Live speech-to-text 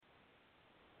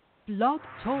Blog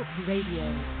Talk Radio.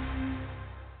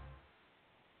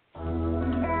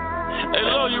 Hey,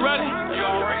 Lil, you ready? You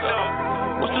already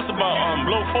know. What's this about?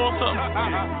 Blow 4 or something?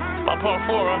 About part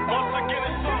 4, right? Once again,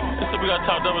 it's on. This is we got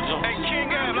top double jump. Hey,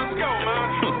 King Ab, let's go,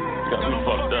 man. Got me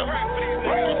fucked up.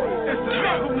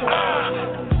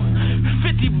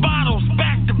 50 bottles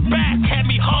back to back had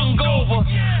me hungover.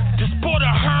 Just bought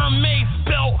a Hermes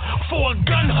belt for a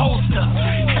gun holster.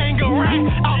 Hang a rack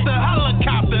out the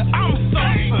helicopter. I'm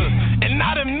sober, and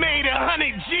I done made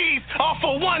 100 G's off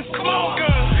of one smoker.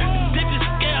 Did the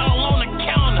scale on the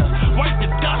counter, wipe the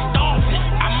dust off it.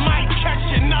 I might catch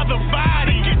another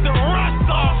body, get the rust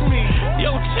off me.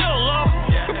 Yo, chill, love.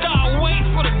 You gotta wait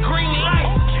for the green light.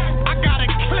 I got a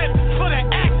clip for the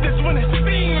actors when it's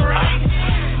seen right.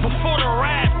 Before the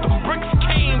rap, the bricks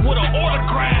came with an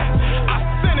autograph. I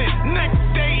sent it next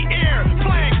day air,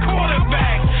 playing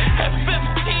quarterback. At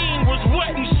 15 was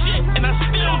wet and shit, and I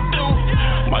still do.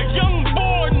 My young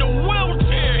boy in the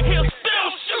wheelchair, he'll still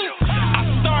shoot. I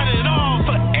started off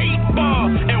for 8 ball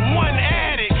and 1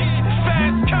 addict.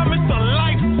 Fast coming to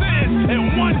life sentence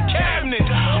in 1 cabinet.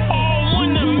 All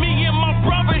one to me and my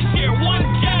brother share 1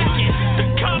 jacket. The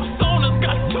cops on us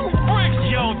got 2 bricks,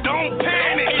 yo, don't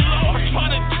panic. Hey, Lord, I'm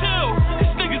trying to chill.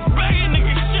 This nigga's begging to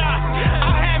get shot.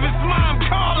 I have his mom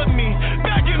calling me,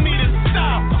 begging me to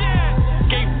stop.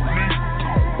 Gave me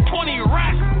 20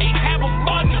 racks, ain't have a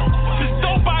bundle. This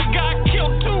dope I got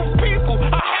killed 2 people.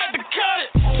 I had to cut it.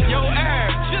 Yo,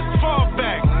 Ab, just fall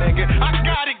back, nigga. I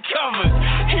got it covered.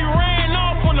 He ran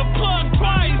off on the plug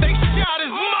twice. They shot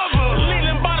his mother.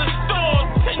 Leaning by the store,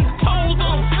 10 toes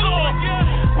on the floor.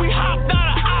 We hopped out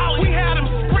of alley. We had him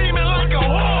screaming like a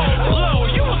whore. Low,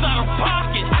 you was out of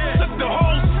pocket. I took the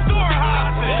whole store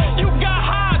hostage. You got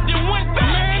high, then went back.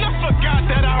 Man, I forgot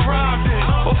that I robbed it.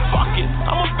 But fuck it,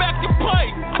 I'ma back the play.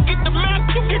 I get the map,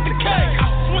 you get the cake. I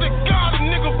swear to God, a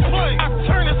nigga play. I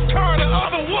turn his car the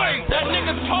other way. That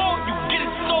nigga told you get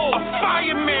it sold. A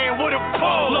fireman with a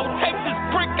pole. Low takes his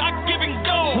brick, I give and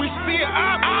go. We see it,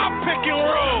 I pick and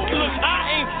roll. Look, I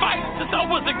ain't fight since I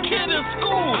was a kid in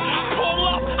school. Pull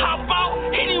up, hop out,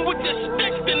 hit him with the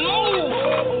sticks, then move.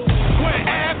 When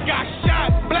Ab got shot,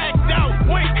 blacked out,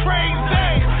 went crazy.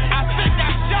 I think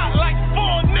I shot like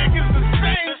 4 niggas the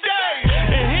same day.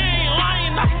 And he ain't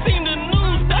lying, I seen the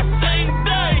news that same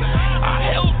day. I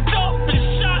held up and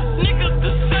shot niggas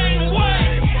the same way.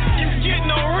 You get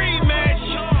no rematch,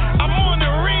 I'm on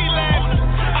the relapse.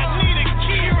 I need a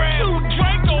key rat, 2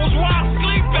 Dracos while I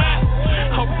sleep at.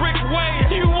 A brick way,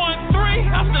 you want 3?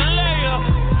 That's the layup.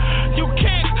 You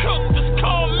can't cook, just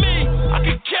call me, I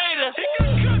can cater.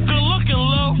 Good looking,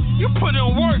 low, you put in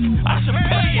work, I should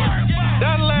pay you.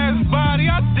 That last body,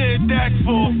 I did that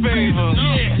for a favor.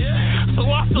 Yeah, so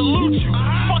I salute you.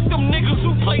 Fuck them niggas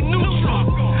who play neutral.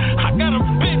 I got a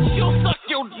bitch, she'll suck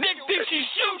your dick, then she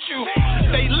shoot you.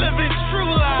 They living true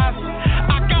lives.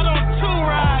 I got on 2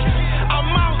 rides.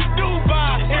 I'm out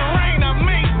Dubai. In rain, I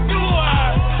make do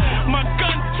eyes. My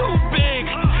gun too big.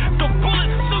 The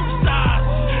bullet suit size.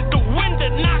 The wind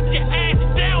that knock your ass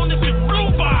down if it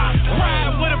blew by.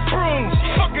 Ride with a broom.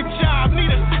 Fuck a job, need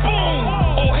a spoon.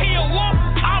 Oh, he a wolf,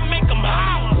 I'll make him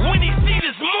howl when he see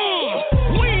this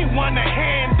moon. We ain't want a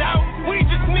handout, we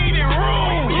just needed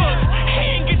room. Look, he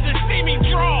ain't get to see me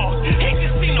draw, he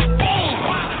just seen a boom.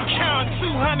 Count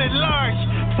 200 large,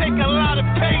 take a lot of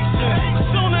patience.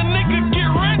 Soon a nigga get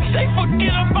rich, they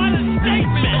forget about his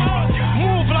statement.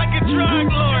 Move like a drug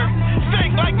lord,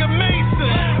 think like a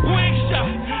mason. Wing shot,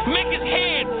 make his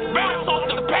head bounce off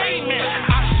the pavement.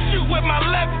 I shoot with my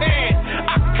left hand,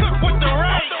 I cook with the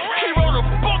right. He wrote a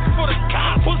book for the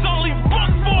cops, was only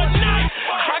booked for a night.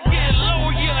 I get low,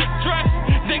 your address,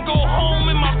 then go home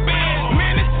in my bed.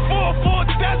 Man, it's 4-4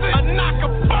 desert, I knock a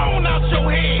bone out your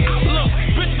head. Look,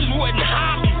 bitches wouldn't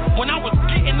hide me when I was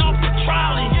getting off the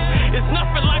trolley. It's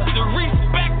nothing like the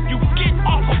respect you get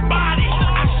off a body.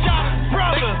 I shot his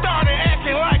brother, they started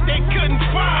acting like they couldn't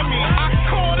find me. I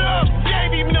caught up,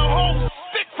 gave him the whole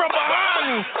stick from behind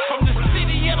me. From the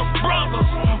city of the brothers,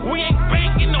 we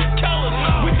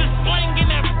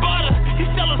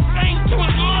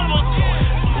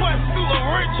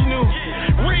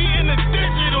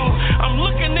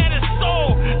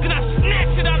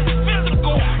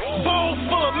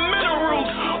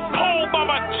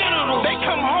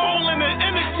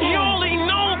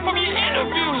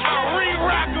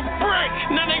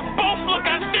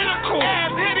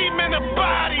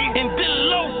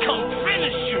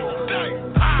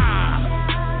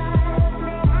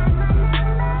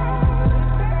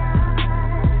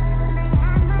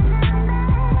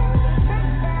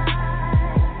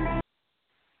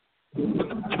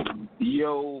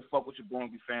What you going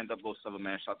to be fanned up, Go Southern,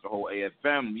 man? Shout out to the whole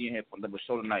AFM. We in here for another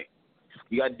show tonight.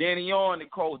 We got Danny on,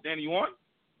 Nicole. Danny, you on?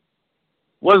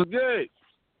 What's good?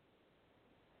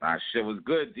 Nah, shit was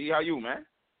good. D, how you, man?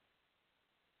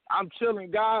 I'm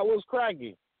chilling, God. What's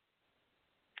cracking?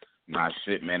 Nah,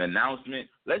 shit, man. Announcement.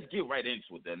 Let's get right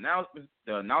into it. The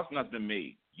announcement has been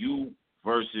made. You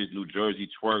versus New Jersey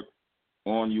Twork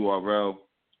on URL.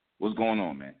 What's going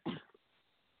on, man?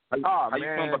 How you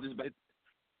feeling about this?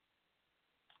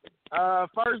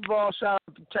 First of all, shout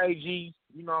out to KG.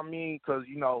 You know what I mean? Because,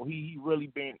 you know, he really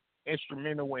been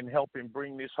instrumental in helping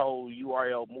bring this whole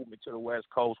URL movement to the West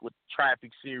Coast with the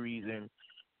Traffic series. And,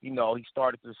 you know, he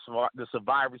started the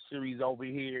Survivor series over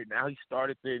here. Now he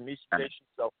started the initiation.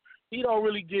 So he don't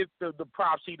really get the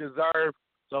props he deserves.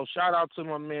 So shout out to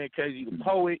my man KG the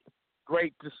Poet.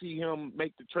 Great to see him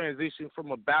make the transition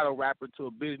from a battle rapper to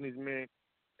a businessman.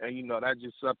 And, you know, that's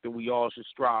just something we all should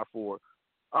strive for.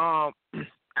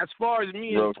 As far as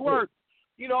me and Twork,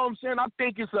 you know what I'm saying? I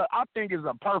think it's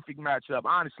a perfect matchup,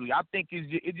 honestly. I think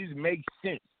it just makes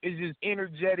sense. It's just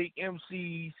energetic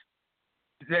MCs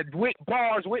that with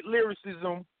bars, with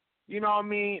lyricism, you know what I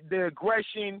mean? The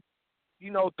aggression,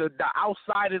 you know, the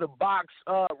outside of the box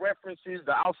references,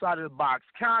 the outside of the box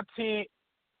content.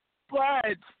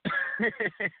 But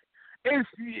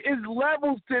it's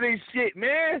levels to this shit,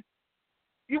 man.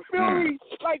 You feel me?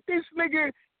 Like, this nigga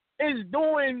is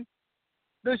doing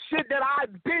the shit that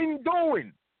I've been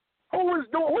doing. Who was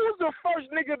the first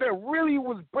nigga that really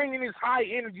was bringing this high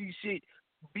energy shit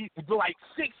like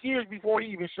 6 years before he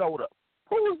even showed up?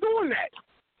 Who was doing that?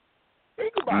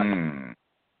 Think about it.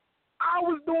 I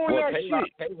was doing that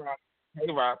shit.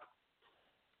 Tay-Rock.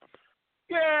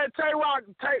 Yeah, Tay-Rock.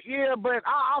 Yeah, but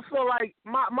I feel like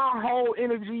my whole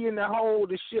energy and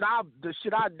the shit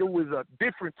I do is a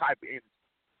different type of energy.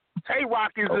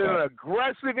 Tay-Rock is an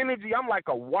aggressive energy. I'm like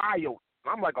a wild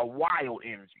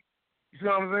energy. You see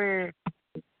what I'm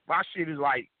saying? My shit is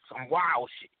like some wild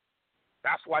shit.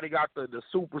 That's why they got the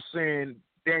Super Saiyan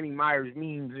Danny Myers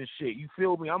memes and shit. You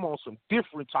feel me? I'm on some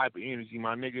different type of energy,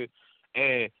 my nigga.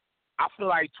 And I feel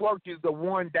like Twork is the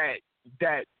one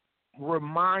that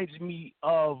reminds me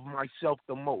of myself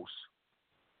the most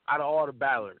out of all the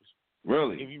battlers.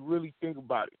 Really? If you really think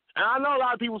about it. And I know a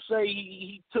lot of people say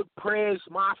he took Prez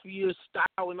Mafia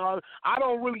style and all that. I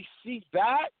don't really see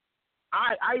that.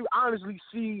 I honestly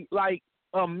see like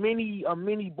a mini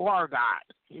bar guy,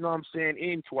 you know what I'm saying,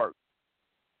 in Twork.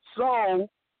 So,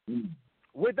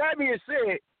 with that being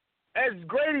said, as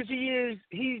great as he is,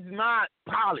 he's not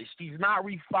polished. He's not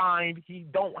refined. He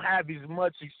don't have as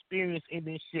much experience in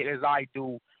this shit as I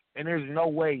do. And there's no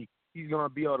way he's going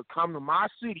to be able to come to my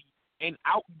city and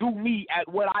outdo me at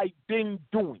what I've been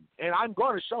doing. And I'm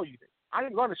going to show you that. I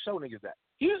ain't going to show niggas that.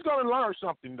 He's going to learn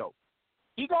something, though.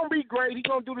 He going to be great. He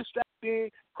going to do the strap thing.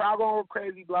 Crowd going to go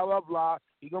crazy, blah, blah, blah.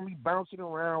 He going to be bouncing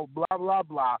around, blah, blah,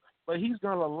 blah. But he's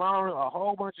going to learn a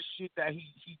whole bunch of shit that he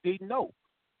didn't know.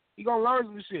 He going to learn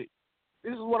some shit.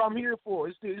 This is what I'm here for.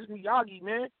 It's Miyagi,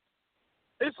 man.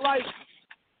 It's like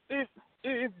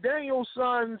if Daniel's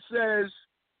son says,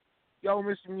 yo,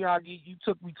 Mr. Miyagi, you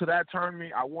took me to that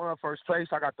tournament. I won first place.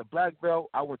 I got the black belt.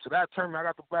 I went to that tournament. I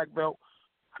got the black belt.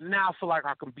 Now I feel like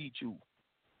I can beat you.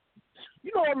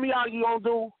 You know what Miyagi gonna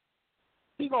do?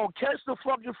 He gonna catch the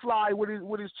fucking fly with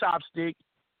his chopstick,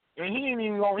 and he ain't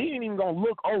even gonna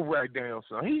look over at Daniel's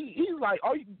son. He's like,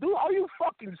 are you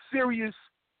fucking serious?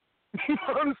 You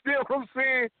understand what I'm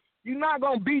saying? You're not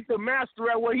gonna beat the master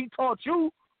at what he taught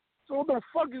you. So what the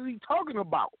fuck is he talking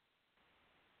about?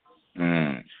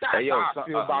 That's how I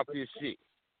feel about this shit.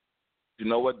 You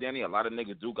know what, Danny? A lot of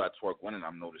niggas do got Twork winning,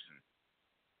 I'm noticing.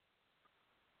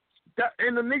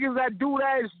 And the niggas that do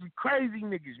that is crazy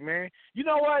niggas, man. You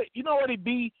know what? You know what it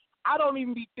be? I don't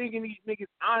even be thinking these niggas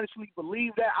honestly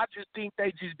believe that. I just think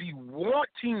they just be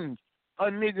wanting a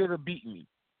nigga to beat me.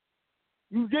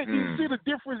 You see the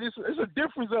difference? It's a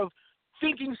difference of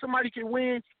thinking somebody can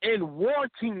win and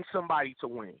wanting somebody to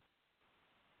win.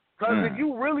 Because if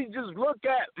you really just look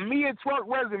at me and Twork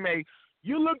resume,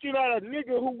 you're looking at a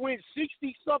nigga who went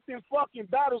 60-something fucking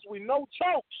battles with no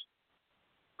chokes.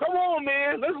 Come on,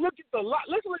 man. Let's look at the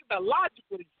logic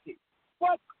of this shit.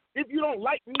 Fuck if you don't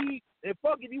like me, and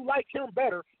fuck if you like him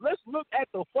better. Let's look at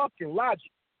the fucking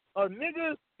logic. A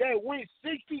nigga that went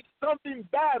 60-something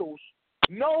battles,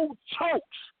 no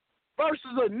chokes,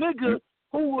 versus a nigga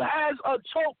who has a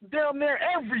choke down there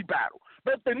every battle.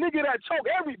 But the nigga that choke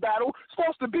every battle is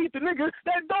supposed to beat the nigga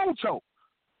that don't choke.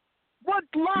 What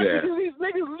logic is these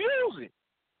niggas using?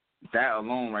 That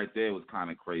alone right there was kind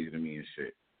of crazy to me and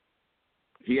shit.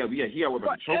 He had with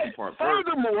the choking part first.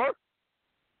 Furthermore,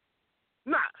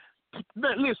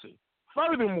 listen.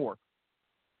 Furthermore,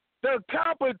 the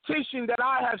competition that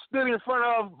I have stood in front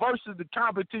of versus the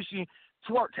competition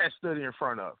Twork has stood in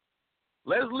front of.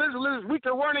 Let's we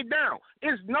can run it down.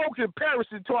 It's no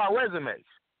comparison to our resumes.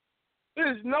 It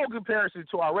is no comparison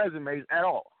to our resumes at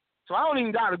all. So I don't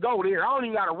even got to go there. I don't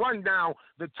even got to run down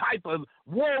the type of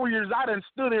warriors I done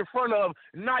stood in front of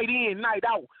night in, night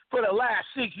out for the last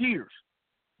 6 years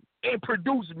and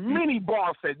produced many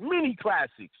bar fest, many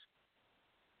classics.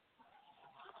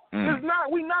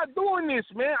 We not doing this,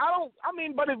 man.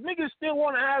 But if niggas still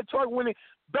want to have Twork winning,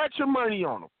 bet your money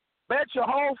on them. Bet your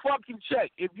whole fucking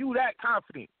check if you that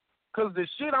confident. Because the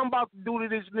shit I'm about to do to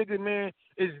this nigga, man,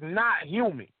 is not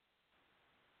human.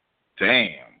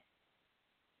 Damn,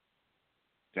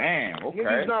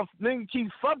 okay. Niggas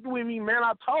keep fucking with me, man.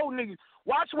 I told niggas,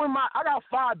 watch when I got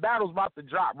 5 battles about to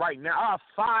drop right now. I have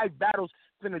 5 battles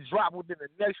finna drop within the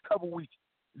next couple weeks.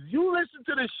 You listen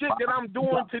to the shit that I'm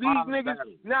doing to these niggas,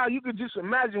 now you can just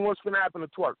imagine what's finna happen to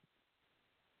Twork.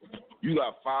 You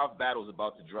got 5 battles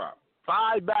about to drop.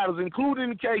 5 battles, including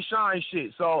the K-Shine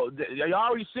shit. So, y'all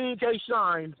already seen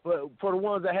K-Shine for the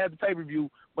ones that had the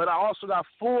pay-per-view, but I also got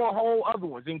 4 whole other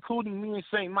ones, including me and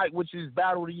St. Mike, which is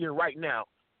Battle of the Year right now.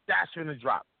 That's finna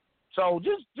drop. So,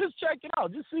 just check it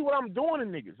out. Just see what I'm doing to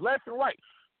niggas, left and right.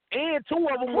 And 2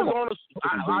 of them was on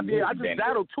the... I just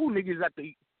battled 2 niggas at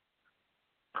the...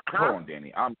 Hold on,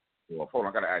 Danny. Hold on,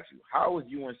 I got to ask you. How was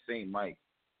you and St. Mike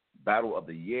Battle of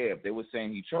the Year if they were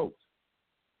saying he choked?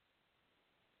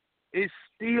 It's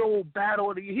still Battle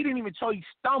of the Year. He didn't even choke. He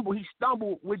stumbled,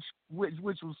 which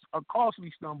was a costly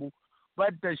stumble.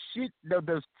 But the 6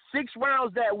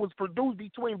 rounds that was produced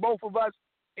between both of us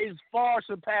is far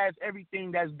surpassed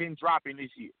everything that's been dropping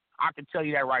this year. I can tell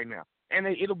you that right now. And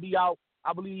it'll be out,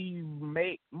 I believe,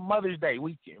 Mother's Day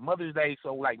weekend. Mother's Day,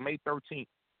 so like May 13th.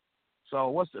 So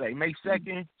what's today? May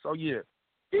 2nd? So yeah,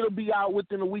 it'll be out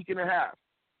within a week and a half.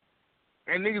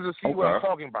 And niggas will see what I'm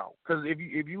talking about. Because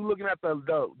if you looking at the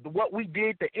what we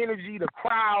did, the energy, the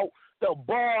crowd, the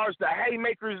bars, the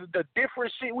haymakers, the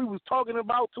different shit we was talking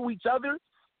about to each other,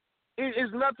 it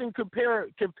is nothing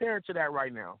compared to that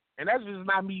right now. And that's just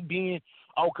not me being,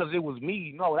 because it was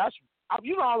me. No,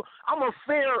 I'm a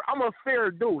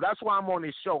fair dude. That's why I'm on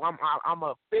this show. I'm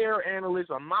a fair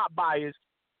analyst. I'm not biased.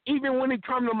 Even when it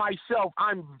comes to myself,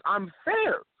 I'm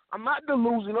fair. I'm not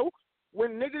delusional.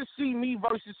 When niggas see me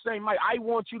versus St. Mike, I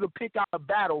want you to pick out a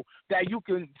battle that you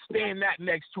can stand that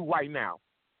next to right now.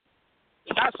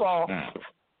 That's all.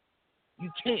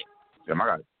 You can't. Damn,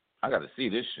 I got to see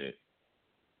this shit.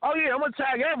 Oh, yeah, I'm going to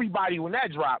tag everybody when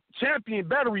that drop. Champion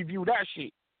better review that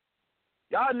shit.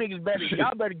 Y'all niggas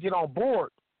better get on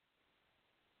board.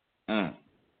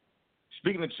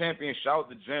 Speaking of Champion, shout out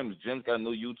to Jems. Jems got a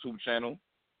new YouTube channel.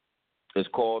 It's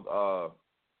called,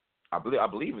 I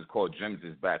believe it's called Jems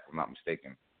is Back, if I'm not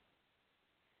mistaken.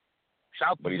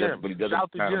 Shout to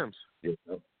Jems.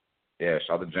 Yeah,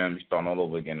 shout to Jems. He's starting all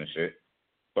over again and shit.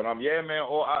 But yeah, man.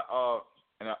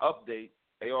 In an update,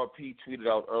 ARP tweeted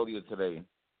out earlier today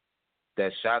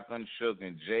that Shotgun Suge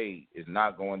and Jay is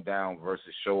not going down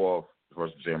versus Show Off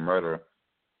versus Jay Murder.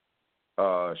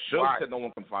 Suge said no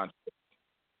one can find.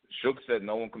 Suge said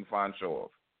no one can find Show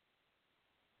Off.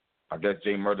 I guess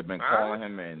Jay Murder been calling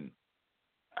him, and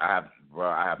I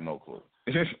have no clue.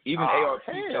 Even ARP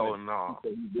said he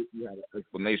had an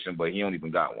explanation, but he don't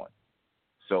even got one.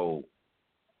 So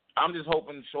I'm just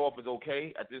hoping Show Off is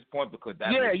okay at this point because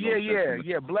that.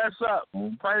 Yeah. Bless up,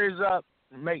 prayers up,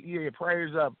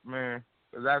 prayers up, man.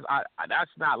 Cause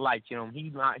that's not like him.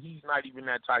 He's not even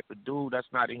that type of dude.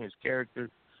 That's not in his character.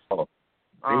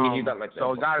 He's not like that.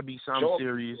 So it got to be something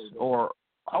serious, or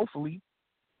hopefully.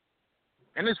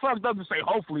 And it's fucked up to say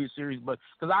hopefully it's serious, but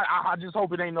because I just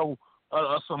hope it ain't no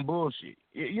some bullshit.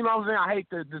 You know what I'm saying? I hate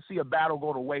to see a battle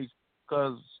go to waste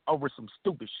because over some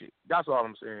stupid shit. That's all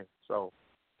I'm saying. So.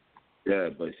 Yeah,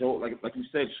 but so like you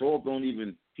said, Show Off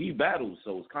he battles,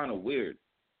 so it's kind of weird.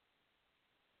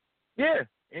 Yeah,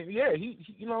 and yeah, he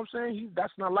you know what I'm saying?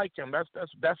 That's not like him. That's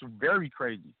very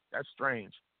crazy. That's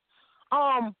strange.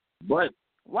 But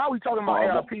why are we talking about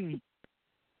ARP? Keep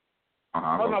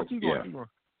going.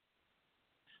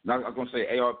 Now, I was gonna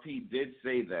say ARP did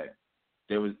say that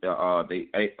there was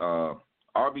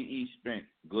RBE spent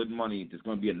good money. There's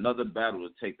gonna be another battle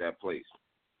to take that place.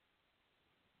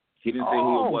 He didn't say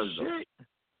who it was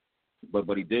though.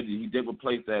 But he did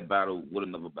replace that battle with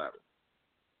another battle.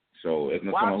 So it's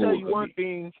not I'll tell you one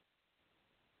thing.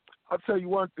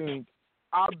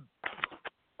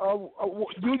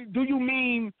 Do you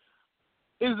mean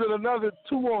is it another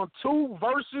 2-on-2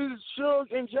 versus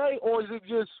Suge and Jay, or is it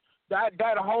just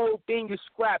that whole thing is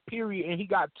scrapped, period, and he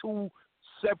got 2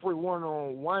 separate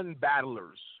 1-on-1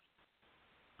 battlers?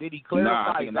 Did he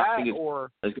clarify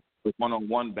or? The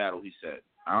one-on-one battle, he said.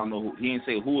 I don't know who. He didn't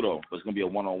say who, though, but it's going to be a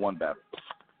one-on-one battle.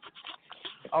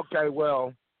 Okay,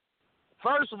 well,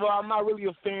 first of all, I'm not really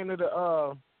a fan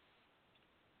of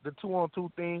the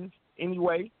 2-on-2 thing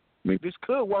anyway. This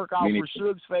could work out for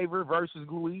Suge's favor versus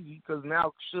Glue Easy because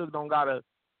now Suge don't got to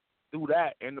do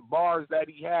that. And the bars that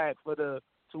he had for the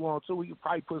 2-on-2, he could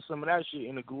probably put some of that shit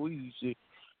in the Glue Easy shit.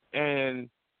 And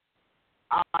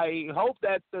I hope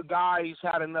that the guys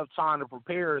had enough time to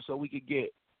prepare so we could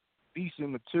get decent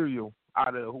material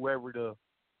out of whoever the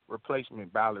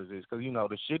replacement ballers is. Because, you know,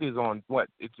 the shit is on,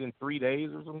 it's in 3 days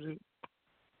or some shit?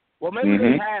 Well, maybe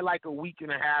they had like a week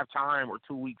and a half time or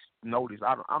 2 weeks notice.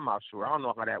 I'm not sure. I don't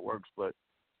know how that works, but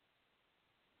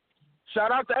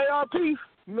shout out to ARP, you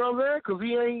know what I'm saying? Because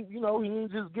he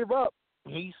ain't just give up.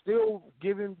 He's still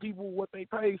giving people what they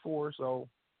pay for, so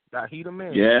he the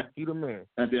man. Yeah. He the man.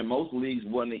 And then most leagues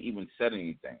wouldn't have even said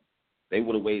anything. They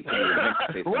would have waited till the event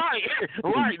to say something.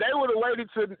 Right. They would have waited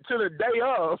to the day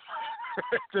of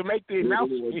to make the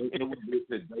announcement. They would have waited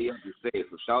till the day of to say it.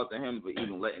 So shout out to him for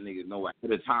even letting niggas know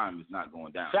ahead of time it's not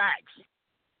going down. Facts.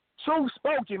 True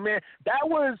spoken, man. That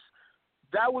was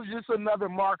just another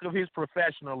mark of his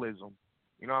professionalism.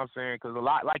 You know what I'm saying? Because a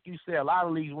lot, like you said, a lot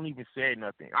of leagues won't even say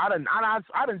nothing. I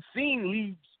done seen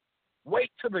leagues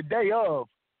wait till the day of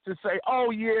to say,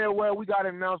 oh yeah, well we got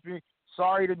an announcement.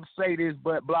 Sorry to say this,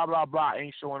 but blah blah blah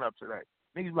ain't showing up today.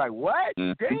 Niggas like, what?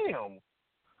 Damn,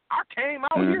 I came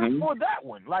out here for that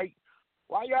one. Like,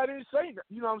 why y'all didn't say that?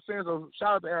 You know what I'm saying? So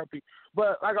shout out to ARP.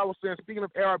 But like I was saying, speaking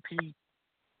of ARP,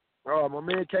 my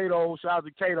man Kato, shout out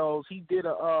to Kato. He did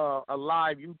a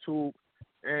live YouTube,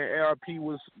 and ARP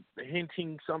was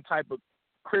hinting some type of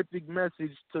cryptic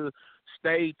message to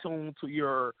stay tuned to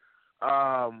your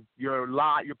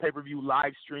pay-per-view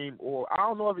live stream, or I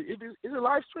don't know if it is it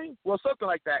live stream? Well, something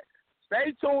like that.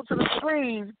 Stay tuned to the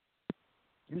stream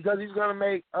because he's gonna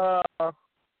make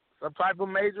some type of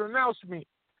major announcement,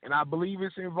 and I believe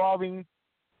it's involving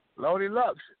Loaded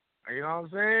Lux. You know what I'm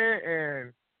saying?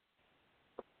 And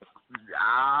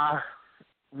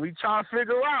we trying to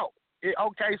figure out.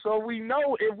 Okay, so we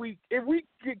know if we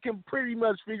can pretty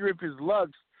much figure if it's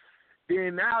Lux,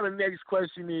 then now the next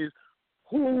question is,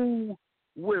 who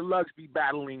would Lux be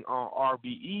battling on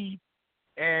RBE?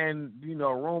 And, you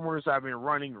know, rumors have been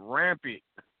running rampant.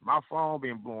 My phone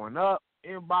been blowing up.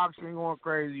 Inbox been going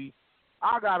crazy.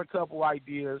 I got a couple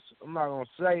ideas. I'm not going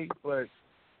to say, but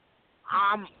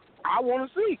I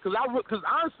want to see. Because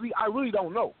honestly, I really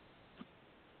don't know.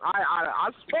 I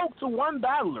spoke to one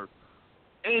battler.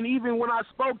 And even when I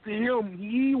spoke to him,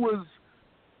 he was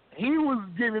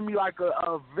giving me like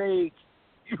a vague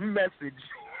message.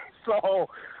 So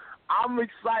I'm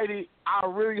excited. I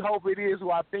really hope it is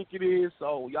who I think it is.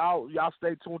 So y'all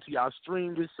stay tuned to y'all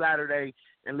stream this Saturday,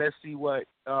 and let's see what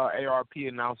ARP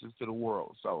announces to the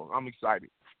world. So I'm excited.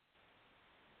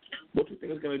 What do you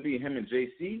think is going to be, him and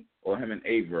JC or him and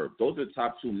Averb? Those are the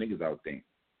top two niggas, I would think.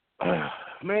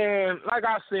 Man, like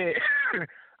I said,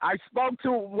 I spoke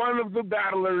to one of the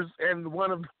battlers, and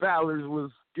one of the battlers was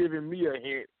giving me a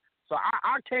hint. So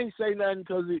I can't say nothing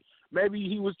because maybe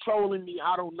he was trolling me.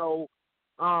 I don't know.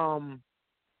 I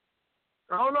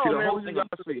don't know, man. What you got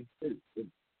to say?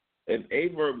 If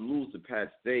Averb lose to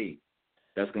Pat Stay,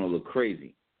 that's going to look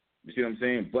crazy. You see what I'm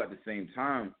saying? But at the same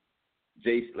time,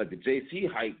 the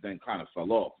JC hype then kind of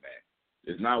fell off, man.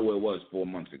 It's not where it was 4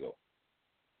 months ago.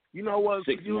 You know what?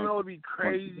 It'd be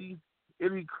crazy.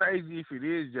 It'd be crazy if it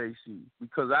is JC,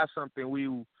 because that's something we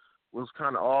was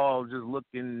kind of all just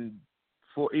looking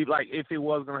for. Like, if it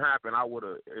was going to happen, I would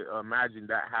have imagined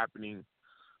that happening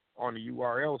on the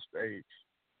URL stage.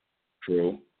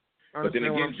 True. But then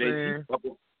again, JC,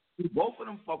 both of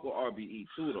them fuck with RBE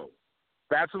too, though.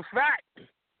 That's a fact.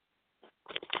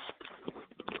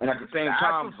 And at the same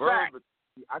time,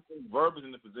 I think Verb is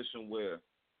in the position where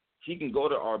he can go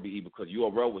to RBE because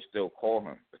URL would still call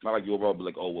him. It's not like URL will be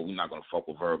like, oh, well, we're not going to fuck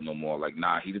with Verb no more. Like,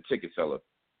 nah, he's a ticket seller.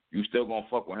 You still going to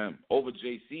fuck with him. Over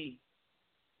JC,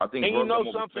 I think and Verb you know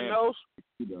something else?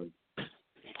 He does.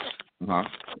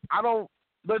 Uh-huh.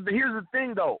 But here's the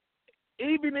thing, though.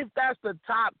 Even if that's the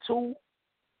top two,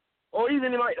 or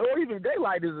even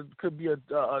Daylight could be a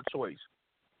choice.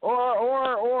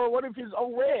 Or what if it's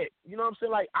O-Red? You know what I'm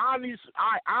saying? Like, I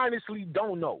honestly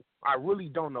don't know. I really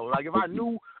don't know. Like, if I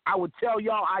knew, I would tell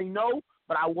y'all I know,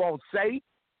 but I won't say.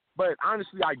 But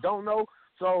honestly, I don't know.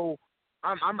 So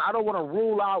I don't want to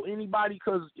rule out anybody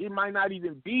because it might not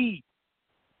even be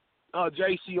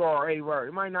JC or A-Word.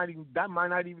 That might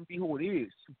not even be who it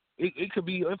is. It could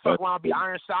be, be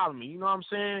Iron Solomon. You know what I'm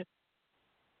saying?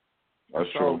 That's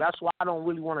so true. That's why I don't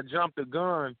really want to jump the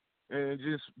gun and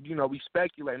just, be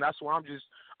speculating. That's why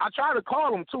I tried to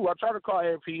call him too. I tried to call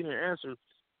AFP, he didn't answer.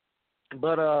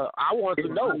 But I wanted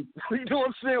to know. You know what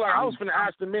I'm saying? Like I was gonna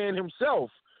ask the man himself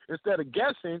instead of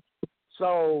guessing.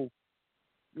 So,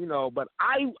 you know, but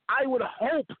I would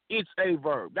hope it's a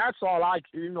verb. That's all as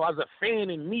a fan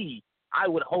in me, I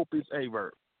would hope it's a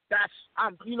verb.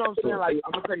 You know what I'm saying? Like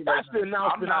that's the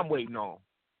announcement I'm waiting on.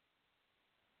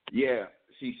 Yeah,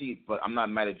 see, but I'm not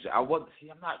mad at I'm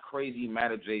not crazy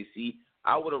mad at JC.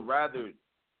 I would have rather.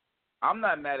 I'm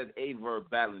not mad at Averb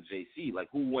battling JC. Like,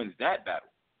 who wins that battle?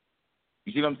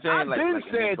 You see what I'm saying? Like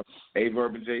said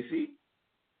Averb and JC.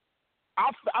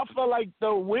 I feel like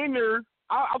the winner.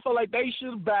 I feel like they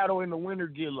should battle and the winner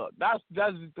get luck. That's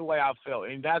just the way I felt,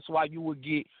 and that's why you would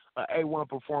get an A1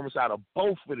 performance out of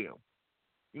both of them.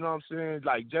 You know what I'm saying?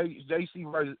 Like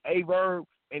JC versus Averb,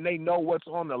 and they know what's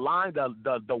on the line.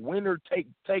 The winner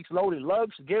takes loaded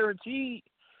lugs guaranteed.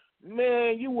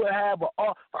 Man, you would have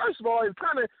first of all, it's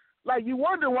kind of like you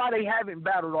wonder why they haven't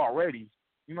battled already.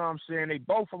 You know what I'm saying? They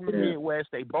both from the Midwest.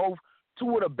 They both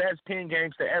two of the best pen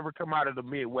games to ever come out of the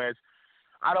Midwest.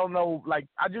 I don't know, like,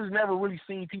 I just never really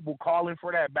seen people calling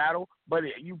for that battle, but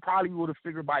you probably would have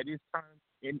figured by this time,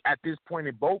 and at this point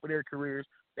in both of their careers,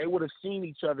 they would have seen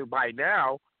each other by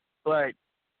now. But,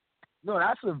 no,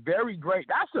 that's a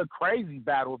crazy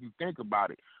battle if you think about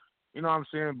it. You know what I'm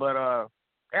saying? But I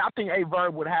think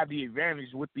Averb would have the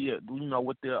advantage with the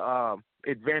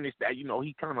advantage that,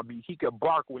 he could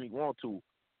bark when he want to.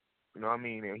 You know what I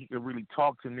mean? And he could really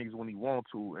talk to niggas when he want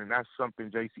to, and that's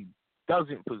something JC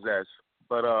doesn't possess.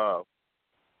 But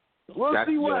we'll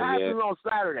see what happens on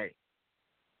Saturday.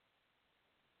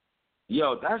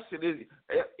 Yo, that shit is,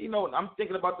 I'm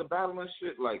thinking about the battle and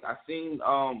shit. Like, I seen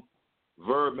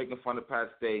Verb making fun of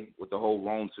Pat Stay with the whole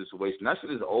loan situation. That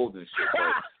shit is old and shit.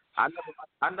 But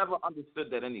I never understood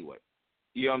that anyway.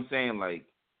 You know what I'm saying? Like,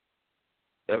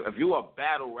 if you're a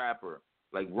battle rapper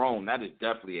like Rome, that is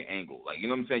definitely an angle. Like, you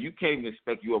know what I'm saying? You can't even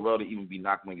expect URL to even be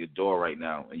knocking on your door right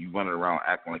now, and you running around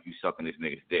acting like you sucking this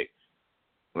nigga's dick.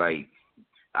 Like,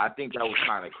 I think that was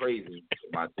kind of crazy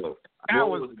myself. I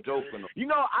know it was a joke.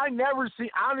 I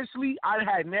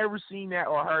had never seen that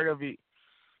or heard of it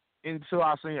until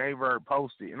I seen Averb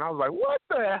post it. And I was like, what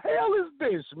the hell is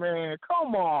this, man?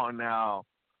 Come on now.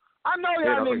 I know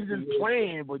y'all niggas just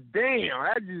playing, but damn,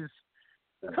 that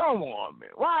just, come on,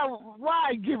 man.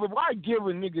 Why give a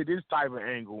nigga this type of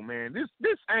angle, man?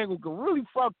 This angle can really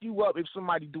fuck you up if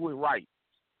somebody do it right.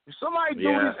 If somebody do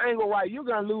this angle right, you're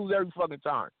going to lose every fucking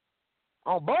time.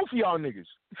 On both of y'all niggas.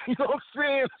 You know what I'm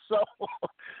saying? So,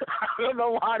 I don't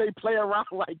know why they play around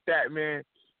like that, man.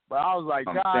 But I was like,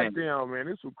 God damn, man,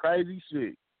 this was crazy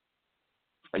shit.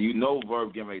 And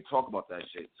Verb getting ready to talk about that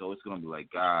shit, so it's going to be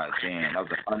like, God damn,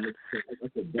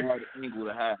 that's a bad angle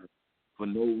to have for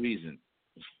no reason.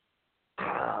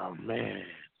 Oh, man.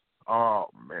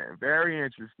 Very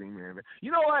interesting, man.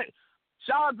 You know what?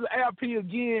 Shout out to ARP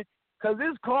again. Because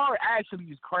this card actually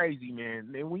is crazy,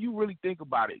 man. And when you really think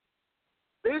about it,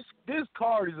 this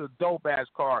card is a dope-ass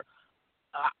card.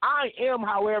 I am,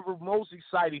 however, most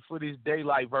excited for this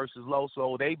Daylight versus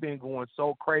Loso. They've been going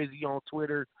so crazy on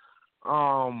Twitter.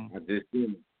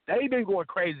 They've been going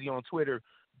crazy on Twitter.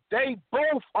 They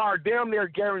both are damn near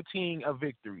guaranteeing a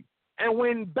victory. And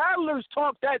when battlers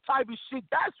talk that type of shit,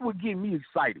 that's what gets me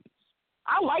excited.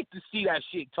 I like to see that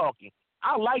shit talking.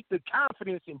 I like the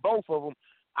confidence in both of them.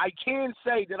 I can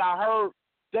say that I heard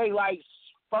Daylight's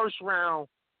first round,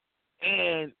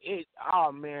 and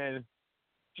man,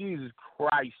 Jesus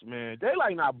Christ, man.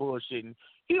 Daylight not bullshitting.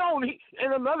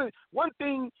 And another one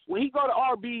thing, when he go to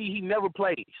RB, he never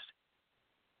plays.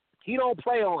 He don't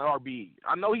play on RB.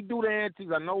 I know he do the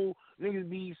antics. I know niggas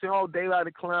be saying, oh, Daylight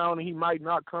a clown, and he might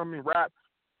not come and rap.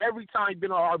 Every time he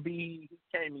been on RB, he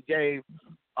came and gave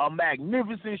a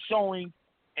magnificent showing,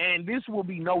 and this will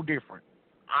be no different.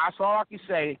 That's all I can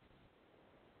say.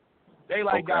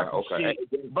 Daylight got some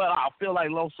shit, but I feel like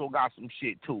Loso got some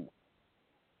shit too.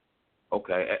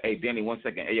 Okay. Hey, Danny, 1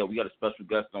 second. Hey, yo, we got a special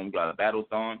guest on. We got a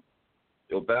battlethon.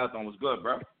 Yo, battlethon was good,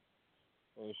 bro.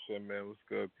 Oh shit, man. What's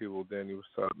good, people? Danny, what's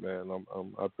up, man?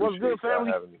 I appreciate what's good,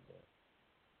 family? Having me,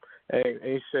 man.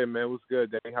 Hey, ain't shit, man. What's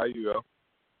good, Danny? How you, yo?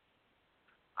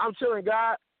 I'm chilling,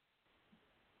 God.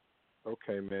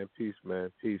 Okay, man. Peace,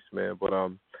 man. Peace, man. But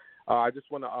I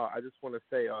just wanna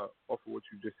say off of what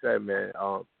you just said, man.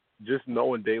 Just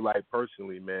knowing Daylight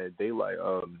personally, man. Daylight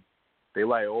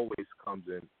always comes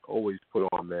in, always put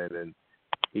on, man, and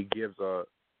he gives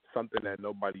something that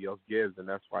nobody else gives, and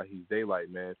that's why he's Daylight,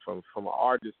 man. From an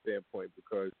artist standpoint,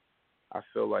 because I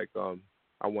feel like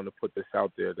I want to put this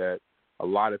out there that a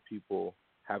lot of people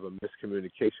have a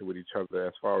miscommunication with each other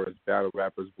as far as battle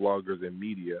rappers, bloggers, and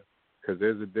media, because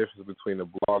there's a difference between a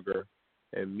blogger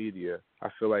and media. I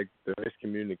feel like the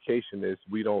miscommunication is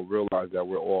we don't realize that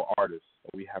we're all artists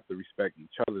and we have to respect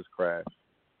each other's craft.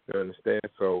 You understand?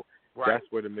 So that's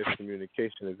where the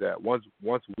miscommunication is at. Once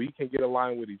we can get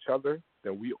aligned with each other,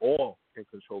 then we all can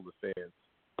control the fans.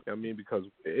 You know what I mean? Because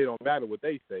it don't matter what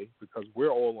they say because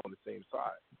we're all on the same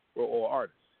side. We're all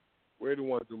artists. We're the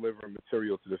ones delivering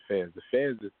material to the fans. The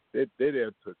fans, they're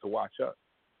there to watch us.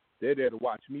 They're there to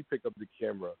watch me pick up the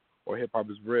camera or Hip Hop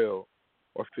is Real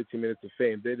or 15 Minutes of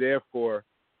Fame. They're there for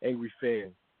angry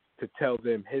fans to tell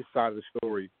them his side of the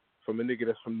story from a nigga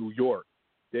that's from New York.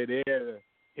 They're there to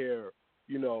hear,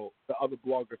 you know, the other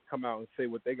bloggers come out and say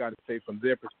what they got to say from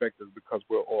their perspective because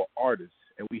we're all artists.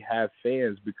 And we have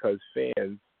fans because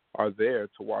fans are there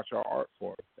to watch our art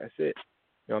form. That's it.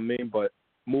 You know what I mean? But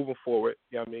moving forward,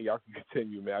 you know what I mean? Y'all can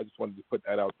continue, man. I just wanted to put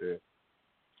that out there.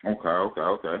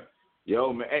 Okay.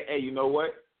 Yo, man, hey, you know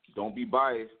what? Don't be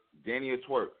biased. Danny or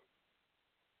Twerk?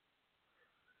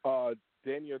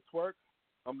 Danny or Twerk?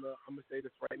 I'm gonna say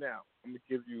this right now. I'm gonna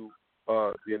give you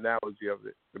the analogy of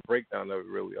it, the breakdown of it,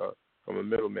 really, from a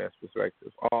middleman's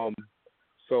perspective.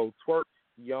 So Twerk,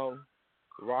 young,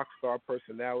 rock star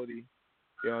personality.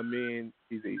 You know what I mean?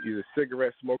 He's a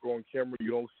cigarette smoker on camera.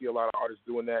 You don't see a lot of artists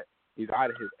doing that. He's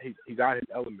out of his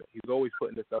element. He's always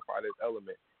putting himself out of his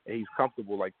element, and he's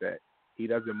comfortable like that. He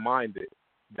doesn't mind it.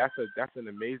 That's an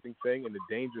amazing thing and a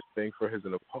dangerous thing for his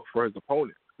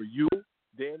opponent, for you,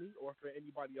 Danny, or for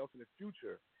anybody else in the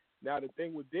future. Now the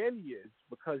thing with Danny is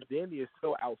because Danny is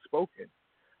so outspoken,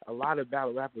 a lot of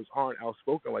battle rappers aren't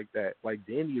outspoken like that. Like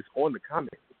Danny is on the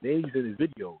comments. Danny's in his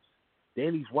videos.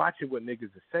 Danny's watching what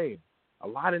niggas are saying. A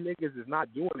lot of niggas is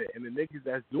not doing it, and the niggas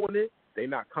that's doing it, they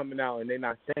not coming out and they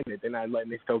not saying it. They're not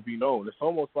letting themselves be known. It's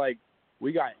almost like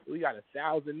we got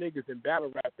 1,000 niggas in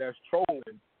battle rap that's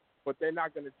trolling, but they're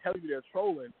not gonna tell you they're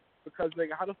trolling because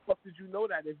nigga, how the fuck did you know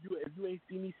that if you ain't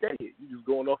seen me say it? You just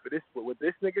going off of this what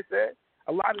this nigga said.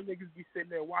 A lot of niggas be sitting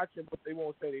there watching, but they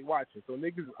won't say they watching. So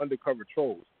niggas is undercover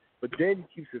trolls. But Danny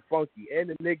keeps it funky, and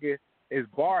the nigga is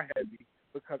bar heavy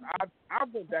because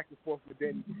I've been back and forth with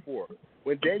Danny before.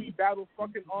 When Danny battled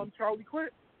fucking Charlie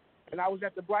Clip, and I was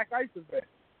at the Black Ice event,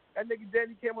 that nigga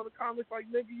Danny came on the comments like,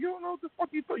 nigga, you don't know what the fuck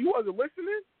you thought. You wasn't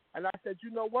listening? And I said,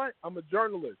 you know what? I'm a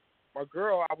journalist. My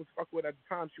girl I was fucking with at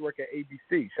the time, she worked at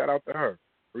ABC. Shout out to her.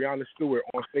 Brianna Stewart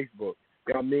on Facebook.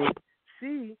 You know what I mean?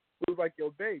 She was like,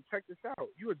 yo, babe, check this out.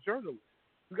 You a journalist.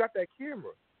 You got that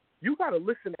camera. You got to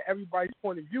listen to everybody's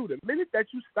point of view. The minute that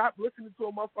you stop listening to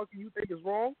a motherfucker you think is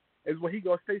wrong is when he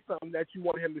going to say something that you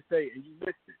want him to say and you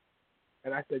missed it.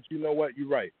 And I said, you know what? You're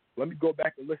right. Let me go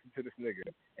back and listen to this nigga.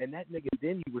 And that nigga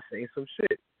Denny was saying some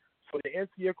shit. So to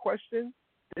answer your question,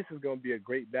 this is going to be a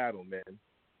great battle, man.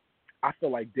 I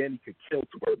feel like Danny could kill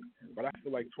Twerk, but I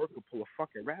feel like Twerk could pull a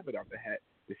fucking rabbit out the hat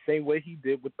the same way he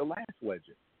did with the last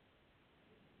legend.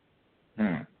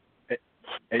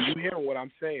 And you hearing what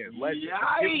I'm saying? Legend.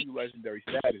 I'm giving you legendary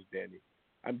status, Danny.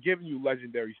 I'm giving you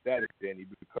legendary status, Danny,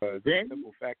 because the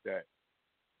simple fact that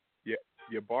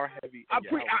you're bar heavy.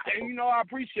 And I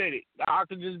appreciate it. I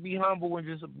can just be humble and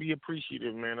just be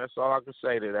appreciative, man. That's all I can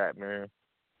say to that, man.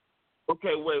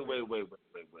 Okay, wait.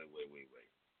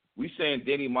 We saying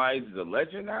Danny Myers is a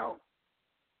legend now?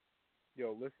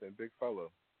 Yo, listen, big fella.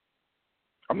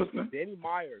 I'm listening. Danny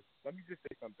Myers, let me just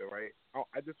say something, right?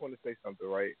 I just want to say something,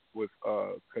 right? With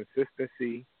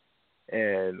consistency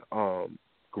and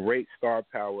great star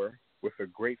power with a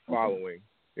great following.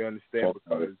 You understand?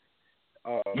 Because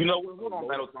you know what? Hold on,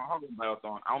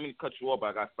 Battlethon. I don't mean to cut you off, but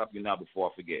I got to stop you now before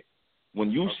I forget.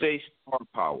 When you say star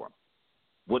power,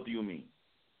 what do you mean?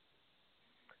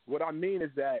 What I mean is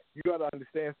that you got to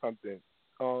understand something.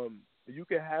 You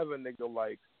can have a nigga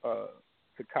like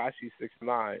Tekashi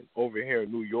 6ix9ine over here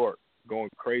in New York going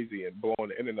crazy and blowing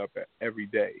the internet up every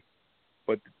day.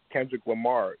 But Kendrick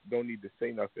Lamar don't need to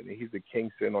say nothing, and he's the king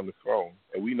sitting on the throne,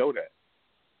 and we know that.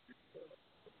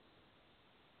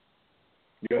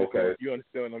 You understand, You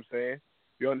understand what I'm saying?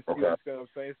 You understand what I'm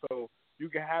saying? So you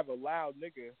can have a loud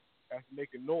nigga that's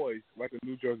making noise like a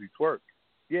New Jersey Twerk.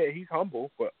 Yeah, he's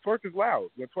humble, but Twerk is loud.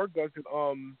 When Twerk does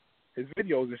his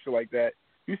videos and shit like that,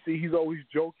 you see he's always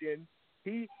joking.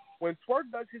 When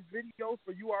Twerk does his videos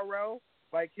for URL,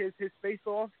 like his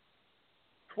face-off,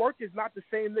 Twerk is not the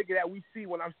same nigga that we see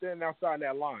when I'm standing outside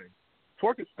that line.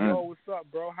 Twerk is, yo, what's up,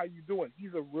 bro? How you doing?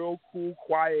 He's a real cool,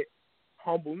 quiet,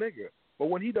 humble nigga. But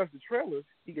when he does the trailers,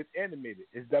 he gets animated.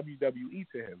 It's WWE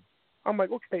to him. I'm like,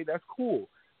 okay, that's cool.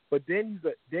 But Danny's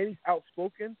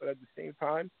outspoken, but at the same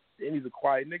time, Danny's a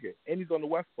quiet nigga. And he's on the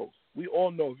West Coast. We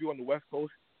all know if you're on the West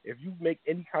Coast, if you make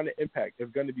any kind of impact,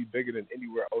 it's going to be bigger than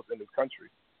anywhere else in this country.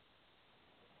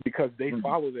 Because they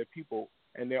follow their people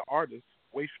and their artists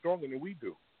way stronger than we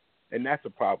do. and that's a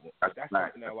problem. That's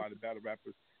nice. something that a lot of battle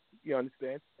rappers, you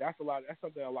understand? That's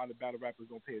something a lot of battle rappers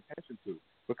don't pay attention to,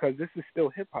 because this is still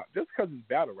hip hop. Just because it's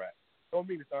battle rap, don't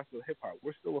mean it's not still hip hop.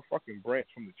 We're still a fucking branch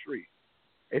from the tree.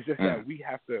 It's just that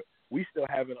we still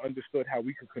haven't understood how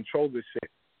we can control this shit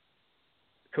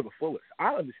to the fullest.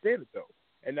 I understand it though,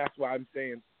 and that's why I'm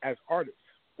saying, as artists,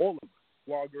 all of us,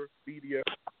 blogger, media,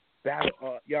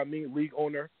 battle, league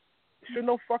owner,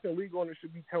 no fucking league owner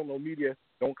should be telling no media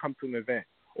don't come to an event,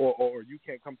 or you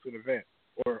can't come to an event,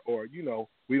 or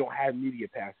we don't have media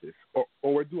passes, or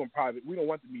we're doing private. We don't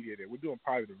want the media there. We're doing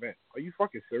private events. Are you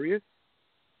fucking serious?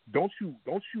 Don't you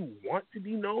want to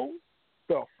be known?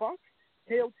 The fuck?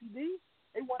 KOTD?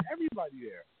 They want everybody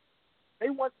there. They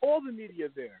want all the media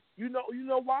there. You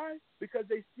know why? Because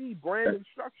they see brand and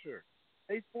structure.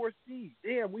 They foresee,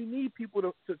 damn, we need people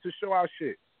to show our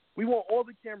shit. We want all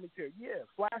the cameras here. Yeah,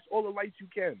 flash all the lights you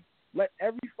can. Let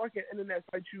every fucking internet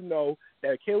site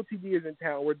that KOTD is in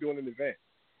town. We're doing an event.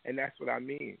 And that's what I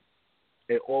mean.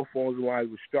 It all falls in line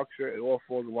with structure. It all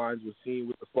falls in line with seeing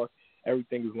what the fuck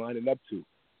everything is lining up to.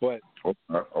 But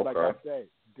like I said,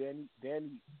 Danny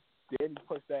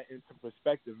puts that into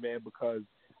perspective, man, because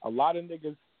a lot of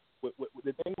niggas.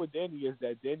 The thing with Danny is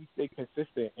that Danny stay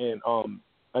consistent, and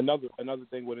another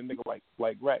thing with a nigga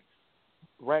like Rex.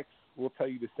 Rex will tell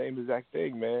you the same exact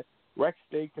thing, man. Rex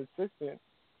stayed consistent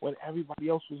when everybody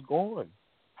else was gone.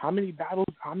 How many battles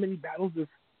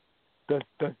does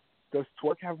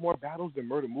Twork have more battles than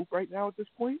Murder Mook right now at this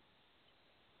point?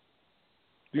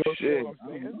 Do you understand what I'm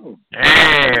saying?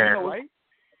 Damn. Right?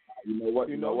 You know what?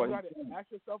 You got to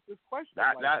ask yourself this question.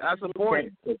 That's the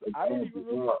point. I don't even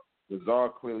really. Bizarre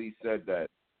clearly said that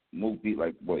Mook beat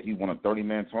he won a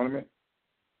 30-man tournament.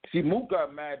 See, Mook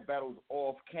got mad battles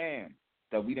off cam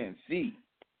that we didn't see,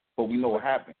 but we know what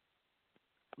happened.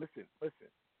 Listen,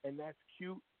 and that's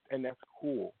cute and that's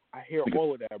cool. I hear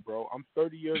all of that, bro. I'm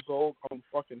 30 years old. I'm a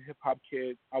fucking hip hop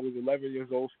kid. I was 11 years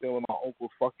old, still in my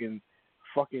uncle's fucking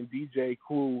DJ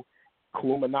Clue,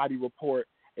 Illuminati Report,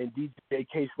 and DJ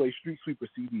K Slay Street Sweeper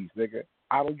CDs, nigga.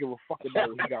 I don't give a fuck about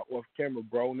what he got off camera,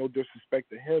 bro. No disrespect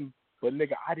to him, but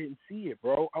nigga, I didn't see it,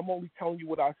 bro. I'm only telling you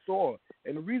what I saw,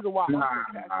 and the reason why I'm so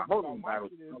passionate about my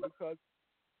shit is because.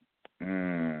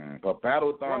 But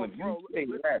Battlethon, bro, if you say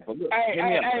listen. that, but look,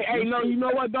 Hey, no, you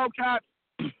know what though, Cap?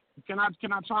 Can I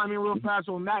chime in real fast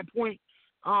on that point?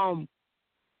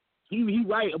 He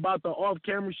right about the off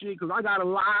camera shit, because I got a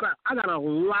lot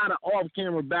of off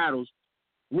camera battles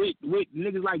with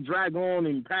niggas like Dragon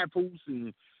and Papoose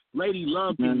and Lady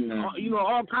Luck and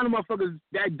all kind of motherfuckers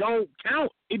that don't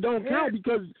count. It don't count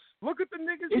because look at the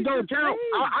niggas. It don't count.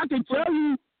 I can tell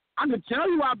you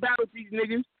I battled these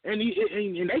niggas, and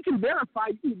they can verify.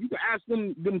 You can ask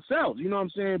them themselves. You know what I'm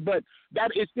saying? But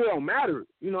that it still don't matter.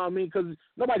 You know what I mean? Because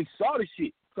nobody saw the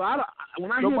shit. So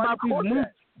when I hear about these moves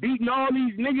beating all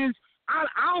these niggas, I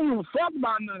don't give a fuck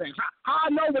about none of that. How I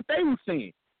know what they were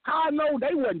saying? How I know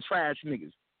they wasn't trash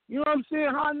niggas? You know what I'm saying?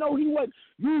 How I know he wasn't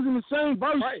using the same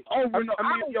verse over and over?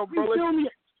 I mean, yo, bro,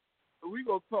 we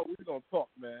gonna talk,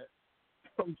 man.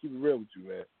 I'm gonna keep it real with you,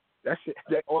 man. That shit,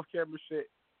 that off-camera shit,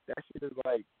 that shit is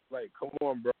like, come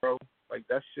on, bro. Like,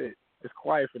 that shit is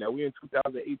quiet for that. We in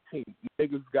 2018.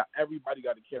 Everybody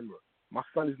got a camera. My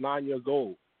son is 9 years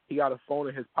old. He got a phone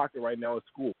in his pocket right now at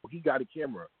school. He got a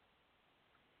camera.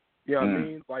 You know what I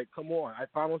mean? Like, come on. If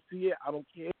I don't see it, I don't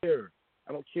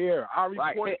care. I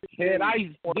recorded Head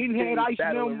Ice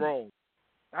battling Rome.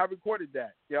 I recorded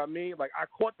that. You know what I mean? Like, I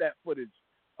caught that footage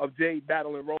of Jay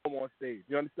battling Rome on stage.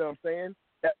 You understand what I'm saying?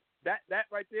 That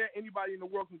right there, anybody in the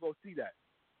world can go see that.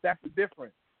 That's the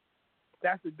difference.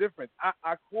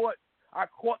 I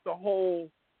caught the whole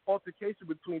altercation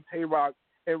between Tay-Rock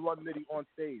and Run Nitty on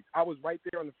stage. I was right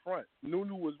there in the front.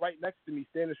 Nunu was right next to me,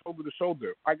 standing shoulder to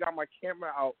shoulder. I got my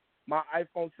camera out, my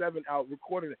iPhone 7 out,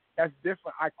 recording it. That's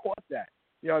different. I caught that.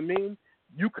 You know what I mean?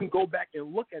 You can go back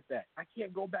and look at that. I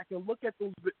can't go back and look at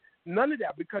those. None of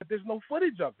that, because there's no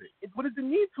footage of it. What does it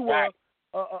mean to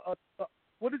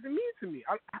what does it mean to me?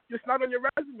 It's not on your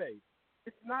resume.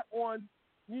 It's not on.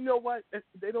 You know what?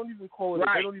 They don't even call it.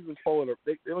 They don't even call it.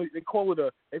 They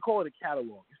call it a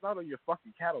catalog. It's not on your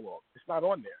fucking catalog. It's not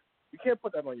on there. You can't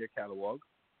put that on your catalog.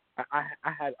 I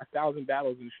had 1,000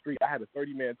 battles in the street. I had a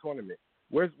 30-man tournament.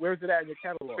 Where's it at in your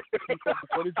catalog?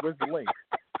 Footage? Where's the link?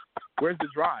 Where's the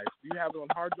drive? Do you have it on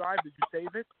hard drive? Did you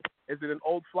save it? Is it an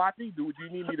old floppy? Do you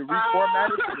need me to reformat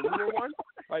it to the newer one?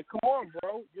 Like, come on,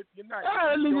 bro. You're not.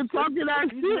 Nigga talking that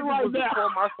shit right now. Call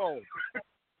my phone.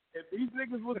 If these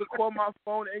niggas was to call my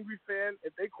phone, Angry Fan,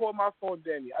 if they call my phone,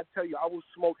 Danny, I tell you, I will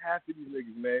smoke half of these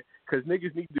niggas, man. Because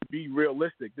niggas need to be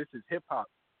realistic. This is hip hop.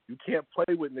 You can't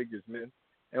play with niggas, man.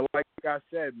 And like I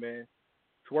said, man,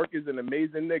 Twork is an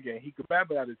amazing nigga, and he could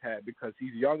battle out his hat because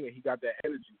he's young and he got that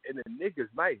energy. And the nigga's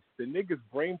nice. The nigga's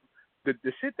brain, the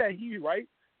shit that he writes,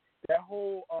 that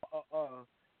whole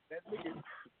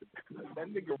that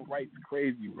nigga writes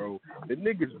crazy, bro. The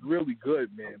nigga's really good,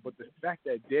 man. But the fact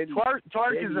that Twork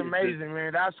is amazing,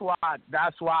 man. That's why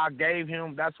I gave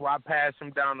him. That's why I passed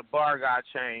him down the bar guy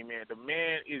chain, man. The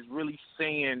man is really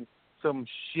saying some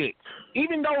shit,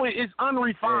 even though it's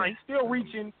unrefined. He's still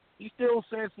reaching. He's still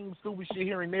saying some stupid shit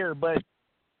here and there. But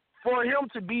for him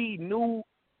to be new,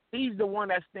 he's the one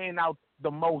that stands out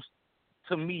the most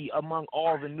to me among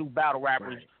all the new battle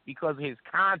rappers because his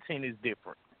content is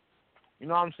different. You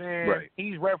know what I'm saying? Right.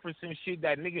 He's referencing shit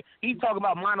that nigga. He talking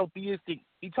about monotheistic.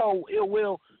 He told Ill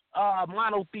Will,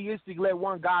 monotheistic, let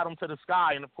one God him to the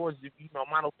sky. And of course, if you know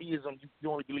monotheism,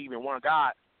 you only believe in one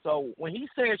God. So when he's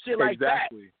saying shit like that,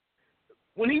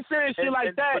 when he's saying shit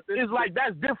like that, it's like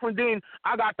that's different than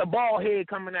I got the bald head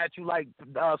coming at you like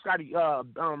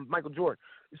Michael Jordan.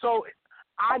 So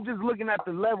I'm just looking at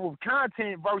the level of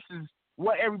content versus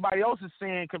what everybody else is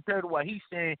saying compared to what he's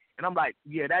saying, and I'm like,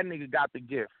 yeah, that nigga got the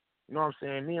gift. You know what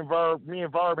I'm saying? Me and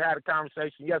Verb had a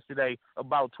conversation yesterday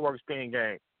about Twork's pen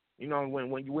game. You know,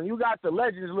 when you got the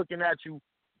legends looking at you,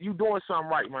 you doing something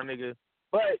right, my nigga.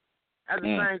 But at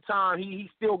the same time, he's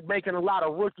still making a lot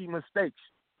of rookie mistakes.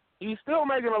 He's still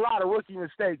making a lot of rookie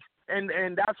mistakes, and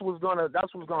that's what's gonna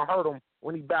hurt him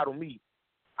when he battle me.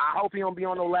 I hope he don't be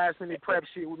on no last minute prep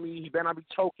shit with me. He better not be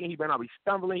choking. He better not be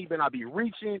stumbling. He better not be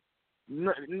reaching.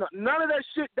 None of that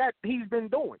shit that he's been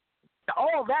doing.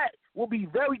 All that will be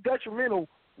very detrimental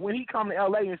when he come to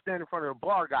L.A. and stand in front of the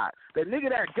bar guy. The nigga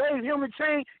that gave him the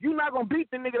chain, you not gonna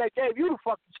beat the nigga that gave you the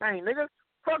fucking chain, nigga.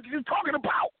 Fuck you talking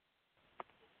about?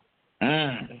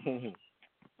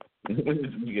 This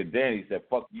nigga Danny said,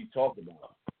 "Fuck you talking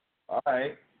about." All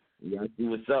right, we gotta see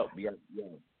what's up.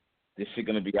 This shit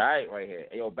gonna be all right here.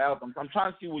 Hey, yo, Battlethon, I'm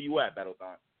trying to see where you at,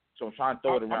 Battlethon. So I'm trying to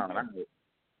throw it around.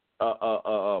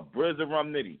 Briz or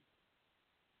Rum Nitty?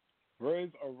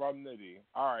 Briz or Rum Nitty?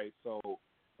 All right, so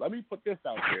let me put this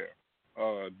out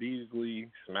there. Beasley,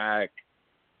 Smack,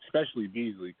 especially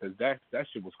Beasley, because that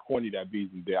shit was corny that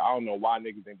Beasley did. I don't know why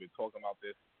niggas ain't been talking about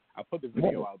this. I put the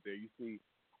video out there. You see,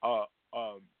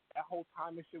 that whole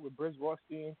timing shit with Briz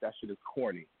Rothstein, that shit is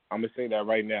corny. I'm gonna say that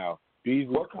right now.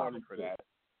 Beasley's corny for that.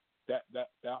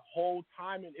 That whole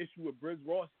timing issue with Briz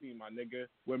Rothstein, my nigga.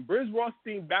 When Briz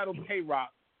Rothstein battled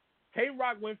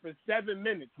K-Rock went for 7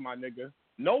 minutes, my nigga.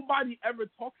 Nobody ever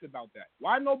talks about that.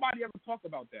 Why nobody ever talk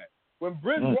about that? When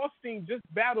Briz Rothstein just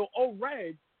battled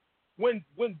O-Red, when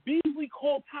Beasley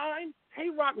called time,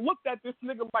 K-Rock looked at this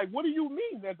nigga like, what do you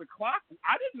mean? There's a clock?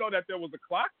 I didn't know that there was a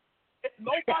clock.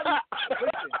 Nobody,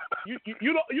 listen,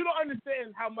 you don't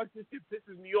understand how much this shit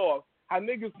pisses me off. How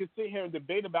niggas can sit here and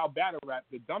debate about battle rap,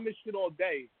 the dumbest shit all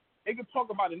day. They can talk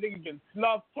about a nigga getting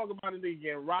snuffed, talk about a nigga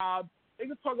getting robbed. They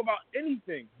can talk about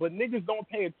anything, but niggas don't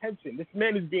pay attention. This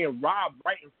man is being robbed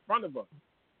right in front of us.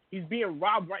 He's being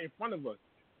robbed right in front of us.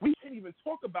 We can't even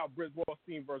talk about Briz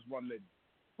Rothstein versus Rum Nitty.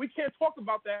 We can't talk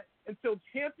about that until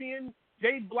Champion,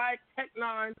 Jay Black, Tech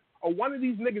Nine, or one of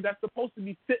these niggas that's supposed to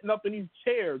be sitting up in these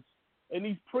chairs in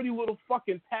these pretty little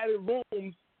fucking padded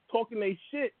rooms talking they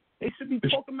shit. They should be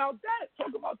talking about that.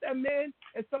 Talk about that man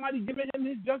and somebody giving him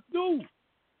his just due.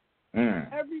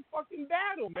 Every fucking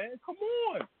battle, man. Come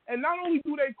on. And not only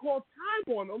do they call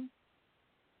time on him,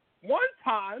 one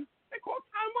time, they call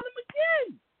time on him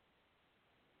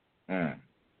again.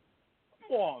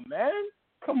 Come on, man.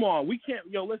 Come on. We can't,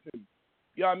 listen.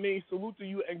 You know what I mean? Salute to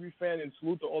you, Angry Fan, and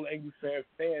salute to all the Angry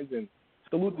fans, and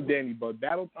salute to Danny. But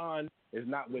Battlethon is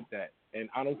not with that. And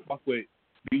I don't fuck with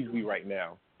Beasley right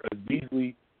now. Because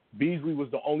Beasley was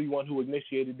the only one who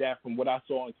initiated that from what I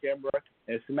saw on camera,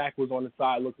 and Smack was on the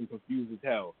side looking confused as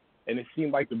hell. And it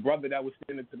seemed like the brother that was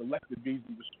standing to the left of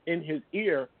Beasley was in his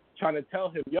ear trying to tell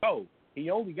him, yo, he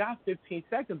only got 15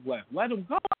 seconds left. Let him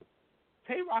go.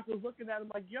 Tay-Rock was looking at him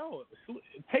like, yo.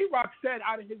 Tay-Rock said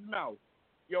out of his mouth,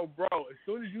 yo, bro, as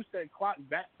soon as you said clock,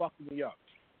 that fucked me up.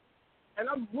 And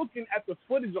I'm looking at the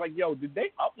footage like, yo, did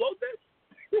they upload this?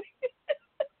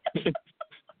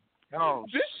 Oh,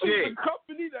 this shit. is a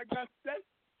company that got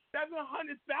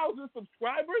 700,000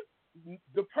 subscribers.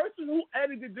 The person who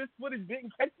edited this footage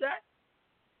didn't catch that.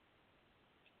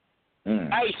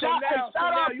 Hey, shout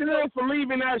out to them for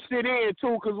leaving that shit in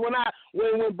too. Cause when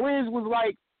Briz was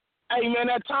like, "Hey man,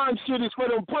 that time shit is for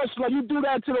them punchline. You do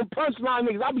that to them punchline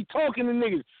niggas. I be talking to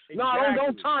niggas. Exactly. No,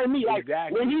 don't time me." Like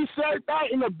when he said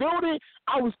that in the building,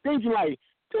 I was thinking like,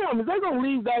 damn, is they gonna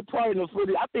leave that part in the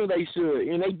footage? I think they should,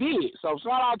 and they did. So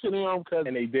shout out to them, cause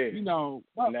and they did. You know,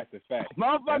 and that's a fact.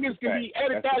 Motherfuckers can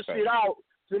edit that shit out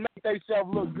to make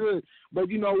themselves look good. But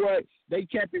you know what? They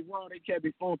kept it raw. They kept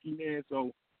it funky, man.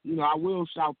 So, you know, I will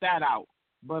shout that out.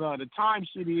 But the time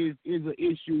shit is an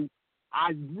issue.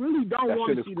 I really don't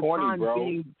want to see the corny, time bro.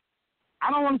 thing. I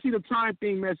don't want to see the time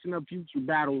thing messing up future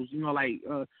battles. You know, like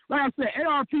I said,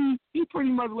 ARP, he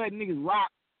pretty much let niggas rock.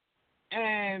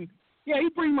 And, yeah, he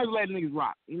pretty much let niggas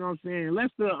rock. You know what I'm saying? Unless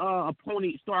the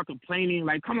opponent start complaining,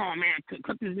 like, come on, man,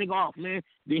 cut this nigga off, man.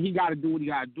 Then he got to do what he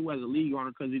got to do as a league owner.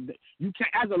 Because you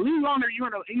can't, as a league owner,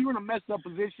 you're in a messed up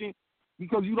position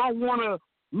because you don't want to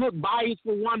look biased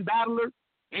for one battler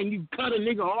and you cut a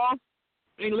nigga off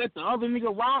and let the other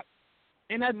nigga rock.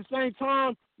 And at the same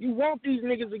time, you want these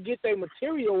niggas to get their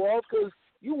material off because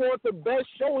you want the best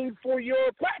showing for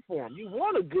your platform. You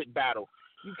want a good battle.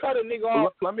 You cut a nigga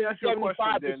off. Let me ask you a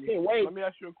question, Danny. Weight. Let me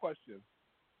ask you a question.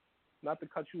 Not to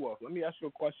cut you off. Let me ask you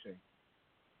a question.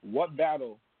 What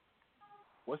battle?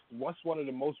 What's one of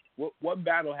the most? What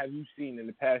battle have you seen in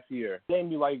the past year? Name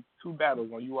me like 2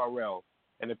 battles on URL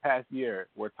in the past year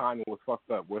where timing was fucked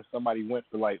up, where somebody went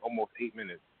for like almost 8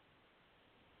 minutes.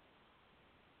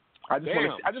 I just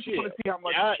want to see how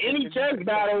much. Any chess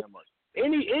battle.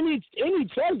 Any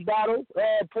chess battle.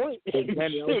 Point.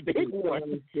 Big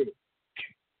one.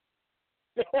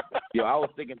 Yo, I was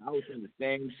saying the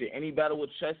same shit. Any battle with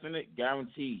chess in it,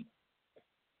 guaranteed.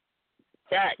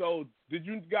 Fact. So did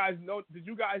you guys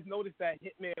notice that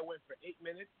Hitman went for 8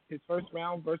 minutes his first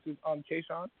round versus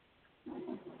K-Shine?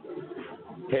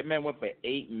 Hitman went for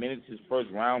 8 minutes his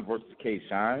first round versus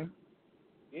K-Shine?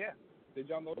 Yeah. Did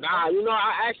y'all notice? Nah, you know,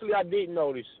 I didn't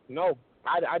notice. No,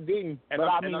 I didn't. But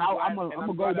I'm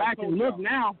gonna go back and look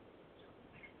now.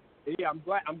 Yeah, I'm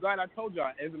glad I told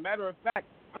y'all. As a matter of fact,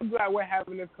 I'm glad we're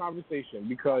having this conversation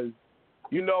because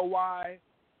you know why?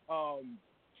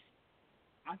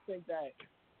 I think that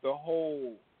the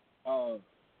whole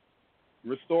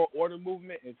restore order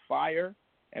movement is fire.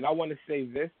 And I want to say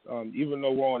this, even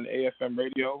though we're on AFM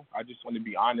radio, I just want to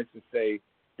be honest and say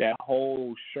that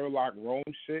whole Sherlock Rome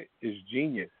shit is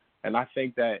genius. And I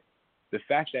think that the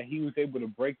fact that he was able to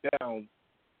break down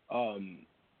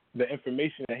the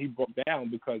information that he broke down,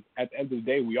 because at the end of the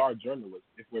day, we are journalists.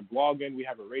 If we're blogging, we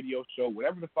have a radio show,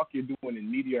 whatever the fuck you're doing in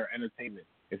media or entertainment,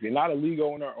 if you're not a league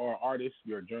owner or an artist,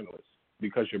 you're a journalist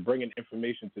because you're bringing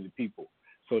information to the people.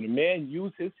 So the man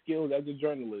used his skills as a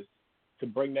journalist to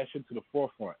bring that shit to the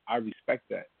forefront. I respect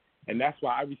that. And that's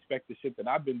why I respect the shit that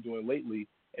I've been doing lately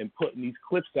and putting these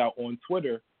clips out on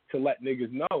Twitter to let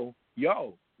niggas know,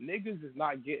 yo, niggas is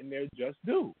not getting their just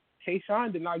due.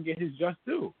 K-Shine did not get his just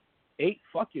due. 8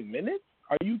 fucking minutes?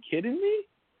 Are you kidding me?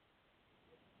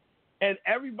 And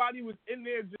everybody was in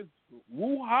there just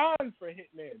woo-han for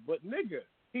Hitman. But, nigga,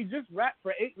 he just rapped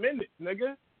for 8 minutes,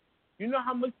 nigga. You know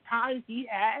how much time he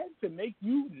had to make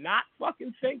you not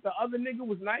fucking think the other nigga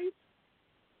was nice?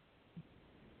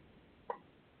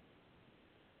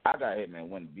 I got Hitman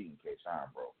winning beating K-Shine,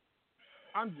 bro.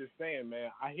 I'm just saying, man.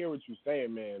 I hear what you're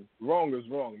saying, man. Wrong is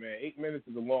wrong, man. 8 minutes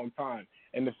is a long time.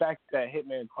 And the fact that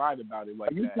Hitman cried about it like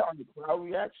that. Are you counting the crowd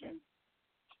reaction?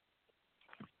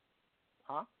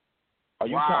 Huh? Are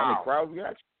you counting the crowd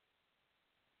reaction?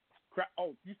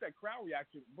 Oh, you said crowd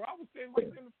reaction. Bro, I was saying right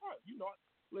in the front. You know,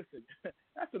 listen,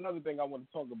 that's another thing I want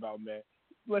to talk about, man.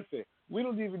 Listen, we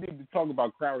don't even need to talk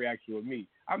about crowd reaction with me.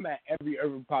 I'm at every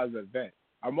Urban Plaza event.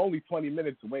 I'm only 20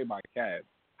 minutes away by cab.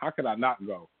 How could I not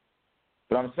go?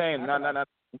 But I'm saying, no. What I'm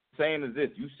saying is this.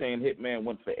 You saying Hitman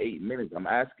went for 8 minutes. I'm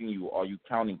asking you, are you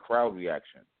counting crowd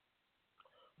reaction?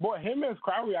 Boy, Hitman's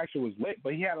crowd reaction was lit,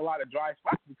 but he had a lot of dry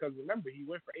spots because, remember, he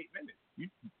went for 8 minutes.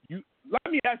 You.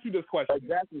 Let me ask you this question.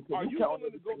 Exactly. So are you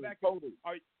willing to go back and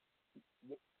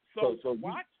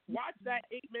watch that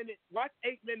 8 minutes? Watch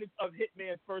 8 minutes of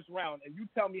Hitman's first round, and you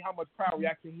tell me how much crowd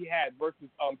reaction he had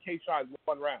versus K-Shine's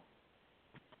one round.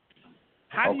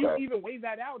 How do you even weigh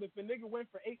that out if the nigga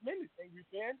went for 8 minutes, angry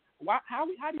fan? How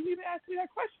do you even ask me that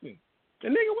question?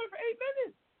 The nigga went for 8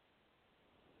 minutes.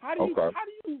 How do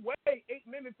you weigh 8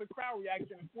 minutes of crowd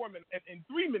reaction and 4 minutes and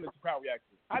 3 minutes of crowd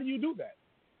reaction? How do you do that?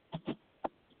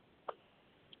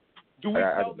 Do we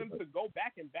tell them to go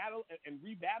back and battle and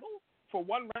rebattle for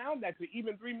one round that's an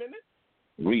even 3 minutes?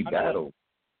 Rebattle?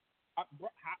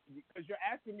 Because you're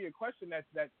asking me a question that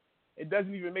it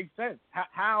doesn't even make sense.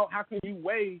 How can you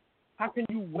weigh? How can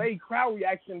you weigh crowd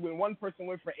reaction when one person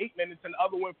went for 8 minutes and the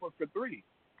other went for 3?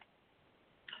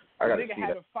 Nigga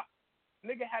had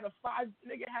an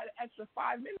extra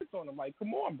 5 minutes on him. Like,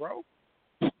 come on, bro.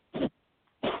 I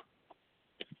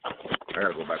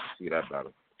gotta go back and see that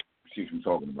battle. See what you're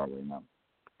talking about right now.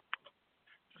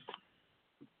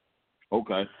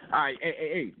 Okay. All right.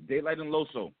 Hey. Daylight and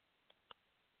Loso.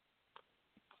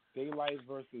 Daylight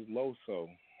versus Loso.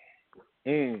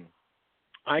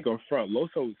 I ain't gonna front.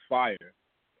 Loso is fire.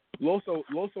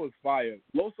 Loso is fire.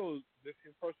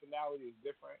 His personality is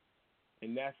different,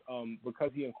 and that's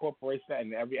because he incorporates that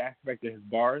in every aspect of his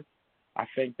bars. I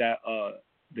think that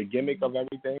the gimmick of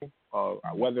everything,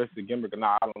 whether it's the gimmick or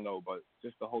not, I don't know, but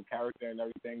just the whole character and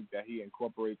everything that he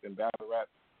incorporates in battle rap,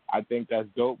 I think that's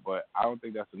dope. But I don't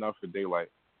think that's enough for Daylight.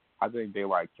 I think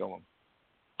Daylight kill him.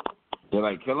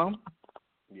 Daylight kill him?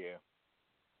 Yeah.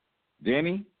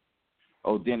 Danny?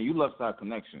 Oh, Danny, you left side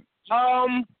connection.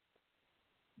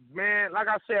 Man, like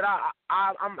I said,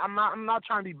 I'm not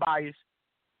trying to be biased.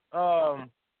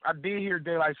 I did hear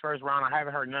Daylight's first round. I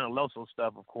haven't heard none of Loso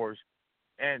stuff, of course.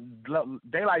 And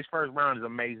Daylight's first round is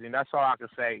amazing. That's all I can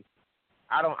say.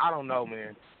 I don't know,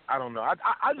 man. I don't know.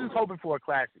 I'm just hoping for a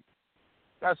classic.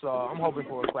 That's all. I'm hoping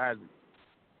for a classic.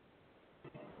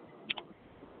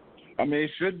 I mean,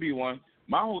 it should be one.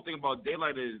 My whole thing about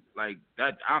Daylight is like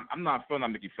that. I'm not feeling that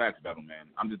Mickey Facts battle, man.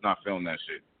 I'm just not feeling that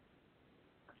shit.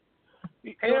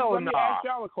 Hell Let me ask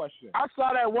y'all a question. I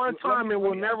saw that one time and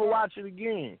will never watch it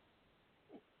again.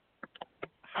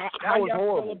 How was y'all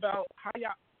horrible. feel about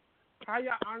how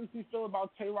y'all honestly feel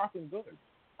about Tay-Rock and Goods?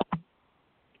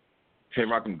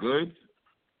 Tay-Rock and Goods?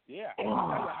 Yeah, I'm gonna tell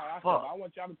y'all how I feel. But I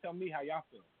want y'all to tell me how y'all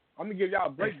feel. I'm gonna give y'all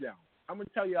a breakdown. I'm gonna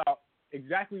tell y'all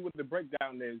exactly what the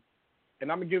breakdown is,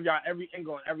 and I'm gonna give y'all every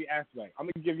angle and every aspect. I'm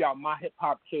gonna give y'all my hip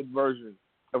hop kid version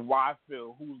of why I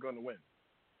feel who's gonna win.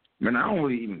 Man, I don't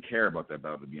really even care about that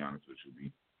battle, to be honest with you,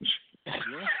 B. Yeah.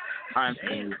 I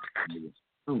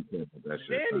don't care about that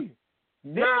shit. Danny.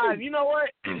 Nah, you know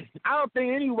what? I don't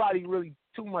think anybody really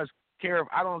too much care.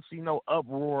 I don't see no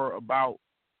uproar about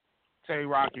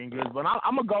Tay-Rock and Goods, but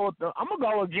I'm gonna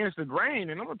go against the grain,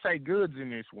 and I'm gonna take Goods in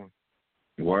this one.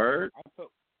 Word?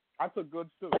 I took Goods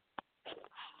too.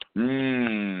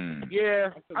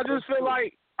 Yeah, I just feel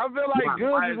like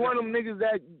Goods is one of them niggas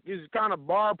that is kind of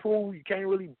bar proof. You can't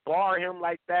really bar him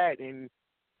like that, and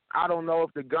I don't know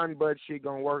if the gun butt shit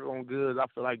gonna work on Goods. I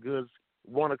feel like Goods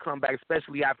want to come back,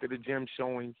 especially after the gym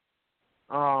showing.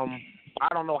 I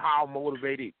don't know how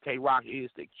motivated Tay-Rock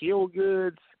is to kill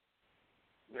Goods.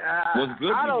 I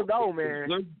don't know, man.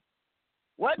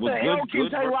 What the hell can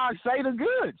Tay-Rock say to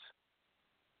Goods?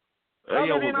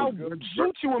 Other than I'll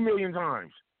shoot you a million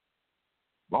times.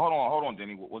 But hold on,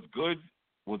 Denny. Was Goods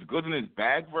in his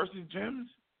bag versus Jim's?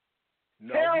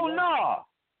 No, hell no.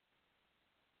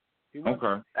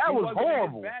 Okay. That was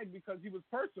horrible. In his bag because he was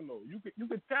personal. You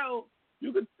could tell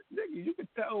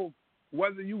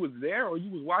whether you was there or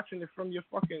you was watching it from your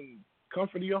fucking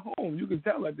comfort of your home. You could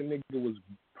tell that the nigga was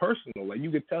personal. Like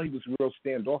you could tell he was real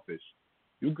standoffish.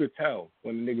 You could tell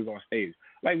when the nigga's on stage.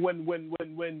 Like when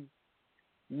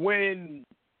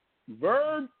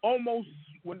Verb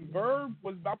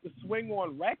was about to swing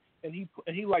on Rex and he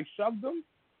like shoved him,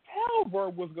 hell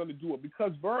Verb was gonna do it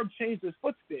because Verb changed his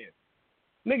foot stance.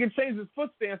 Nigga changed his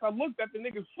foot stance. I looked at the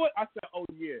nigga's foot. I said, "Oh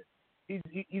yeah,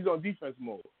 he's on defense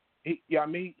mode." He's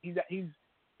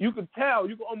you could tell.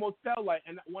 You could almost tell. Like,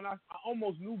 and when I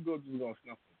almost knew Goods was gonna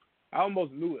snuff him. I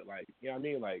almost knew it. Like, you know what I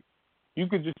mean? Like, you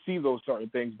could just see those certain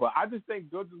things. But I just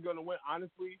think Goods is gonna win,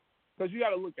 honestly, because you got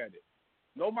to look at it.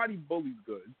 Nobody bullies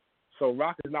Goods, so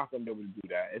Rock is not gonna be able to do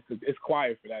that. It's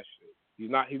quiet for that shit.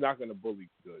 He's not gonna bully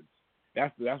Goods.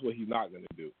 That's what he's not gonna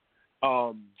do.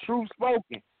 Truth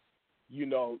spoken. You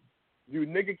know, you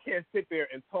nigga can't sit there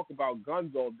and talk about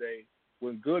guns all day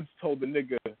when Goods told the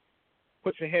nigga,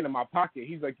 put your hand in my pocket.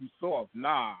 He's like, you soft.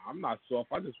 Nah, I'm not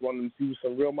soft. I just want him to see what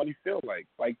some real money feel like.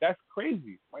 Like, that's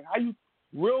crazy. Like, how you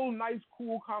real nice,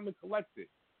 cool, calm, and collected.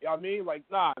 You know what I mean? Like,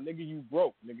 nah, nigga, you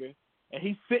broke, nigga. And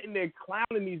he's sitting there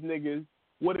clowning these niggas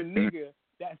with a nigga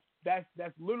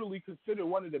that's literally considered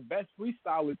one of the best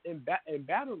freestylers in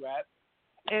battle rap.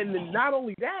 And then not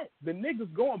only that, the nigga's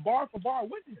going bar for bar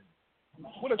with him,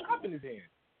 with a cup in his hand.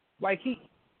 Like, you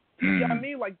know what I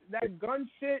mean? Like, that gun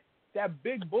shit, that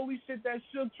big bully shit that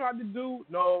Suge tried to do,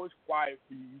 no, it's quiet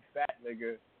for you, you fat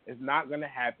nigga. It's not going to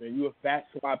happen. You a fat,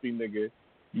 sloppy nigga.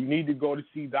 You need to go to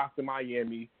see Dr.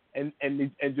 Miami and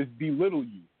just belittle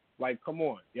you. Like, come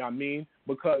on. You know what I mean?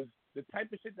 Because the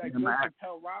type of shit that Goods can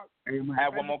tell Rock. Hey, I'm going to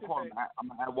have one more caller. I'm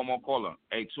going to have one more caller.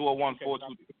 Hey,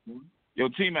 201-422. Yo,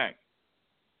 T-Mac.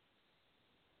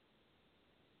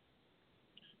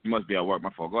 You must be at work.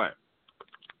 My fault. Go ahead.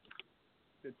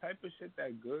 The type of shit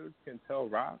that Goods can tell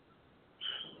Rock,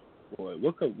 boy,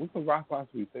 what could Rock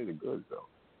possibly say to Goods, though?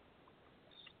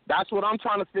 That's what I'm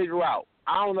trying to figure out.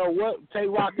 I don't know what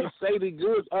Tay-Rock can say to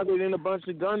Goods other than a bunch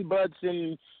of gun butts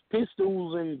and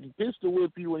pistols and pistol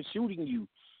whip you and shooting you.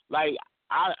 Like,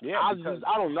 I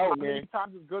don't know, man. How many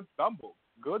times has Goods stumbled?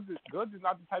 Goods is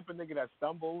not the type of nigga that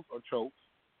stumbles or chokes.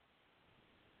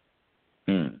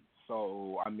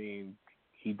 So, I mean,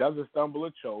 he doesn't stumble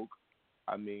or choke.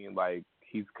 I mean, like,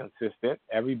 he's consistent.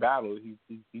 Every battle,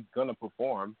 he's gonna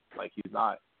perform. Like, he's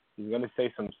gonna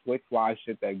say some slick fly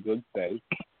shit that Good say.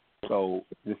 So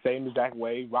the same exact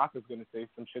way, Rock is gonna say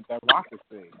some shit that Rock is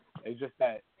saying. It's just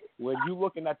that when you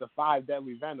looking at the 5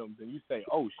 deadly venoms and you say,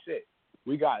 oh shit,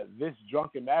 we got this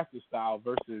Drunken Master style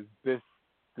versus this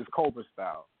Cobra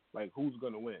style. Like, who's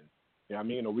gonna win? You know what I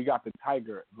mean? Or we got the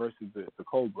Tiger versus the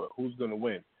Cobra. Who's gonna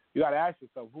win? You gotta ask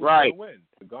yourself, who's gonna win?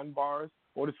 The gun bars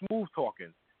or the smooth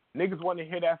talking? Niggas want to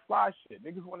hear that fly shit.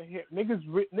 Niggas want to hear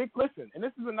listen. And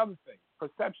this is another thing,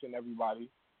 perception, everybody.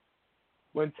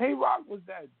 When Tay Rock was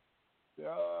that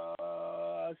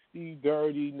dusty,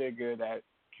 dirty nigga that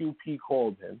QP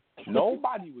called him,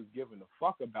 nobody was giving a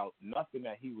fuck about nothing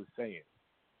that he was saying.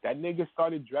 That nigga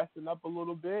started dressing up a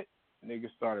little bit.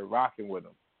 Niggas started rocking with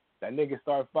him. That nigga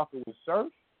started fucking with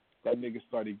Surf. That nigga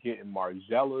started getting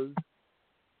Margellas,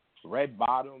 red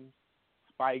bottoms,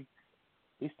 spikes.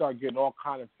 He started getting all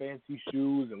kind of fancy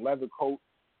shoes and leather coats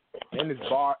in his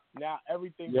bar. Now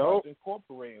everything starts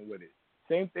incorporating with it.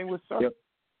 Same thing with Surf. Yep.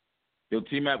 Yo,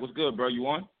 T-Mac, what's good, bro? You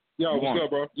on? Yo, what's good,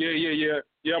 bro? Yeah.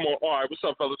 Yeah, I'm on. All right, what's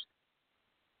up, fellas?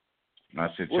 Nah,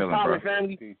 shit chilling, bro.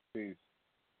 Peace.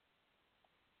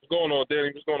 What's going on,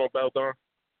 Danny? What's going on, Battlethon?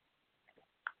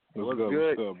 What's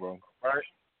good, bro? All right.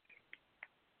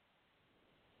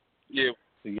 Yeah.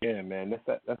 Yeah, man,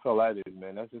 that's all that is,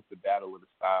 man. That's just the battle with the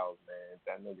styles, man.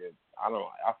 That nigga,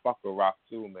 I fuck with Rock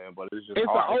too, man, but it's just it's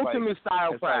hard. An ultimate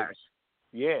style clash. Like,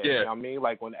 yeah. You know what I mean,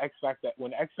 like when X Factor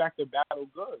battle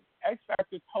good, X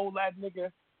Factor told that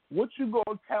nigga, what you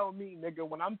gonna tell me, nigga?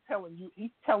 When I'm telling you, he's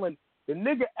telling the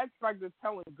nigga X Factor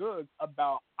telling Goods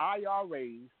about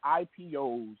IRAs,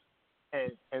 IPOs,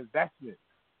 and investments.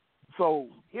 So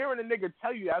hearing a nigga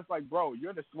tell you that's like, bro,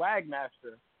 you're the swag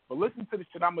master. But listen to the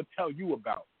shit I'm going to tell you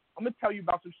about. I'm going to tell you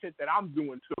about some shit that I'm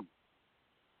doing, too.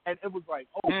 And it was like,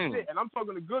 oh, shit. And I'm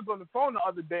talking to Goods on the phone the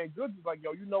other day, and Goods was like,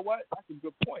 yo, you know what? That's a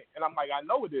good point. And I'm like, I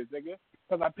know it is, nigga,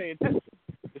 because I pay attention.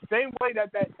 The same way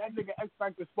that nigga X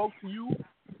Factor spoke to you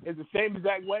is the same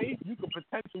exact way you could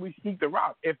potentially speak to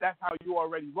Rock. If that's how you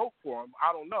already wrote for him,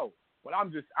 I don't know. But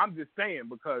I'm just saying,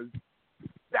 because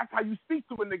that's how you speak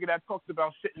to a nigga that talks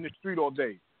about shit in the street all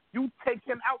day. You take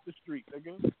him out the street,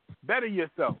 nigga. Better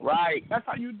yourself. Right. That's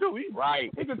how you do it. Right.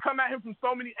 He could come at him from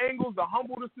so many angles to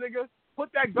humble this nigga.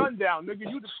 Put that gun down, nigga.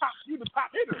 You the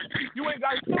top hitter. You ain't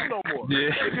got to kill no more.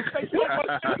 Yeah. Nigga say so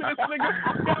much shit to this nigga.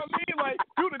 You know what I mean? Like,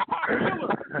 you the top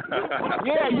killer.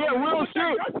 Yeah,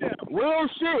 real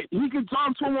shit. He can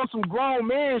talk to him on some grown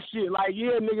man shit. Like,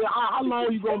 yeah, nigga, how long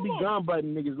you gonna be gun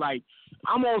butting niggas? Like,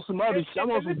 I'm on some other shit.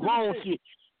 I'm on some grown shit.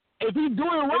 If he do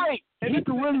it right, he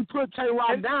can really put Tay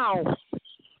Rock down.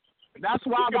 That's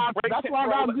why I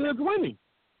got Goods winning.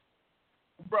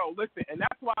 Bro, listen, and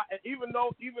that's why, and even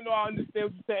though I understand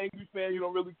what you're saying, Angry Fan, you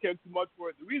don't really care too much for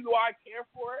it. The reason why I care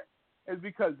for it is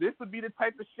because this would be the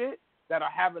type of shit that'll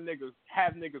have niggas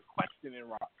questioning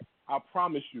Rock. I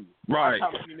promise you. Right.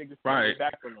 Watch how many niggas turn their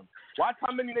back on him. Watch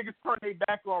how many niggas turn their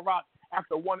back on Rock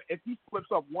after one. If he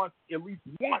slips up once, at least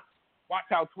once, watch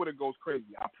how Twitter goes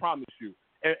crazy. I promise you.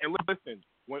 And listen,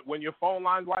 when your phone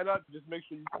lines light up, just make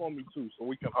sure you call me too, so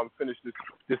we can finish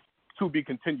this to be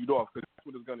continued off, because that's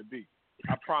what it's gonna be.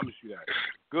 I promise you that.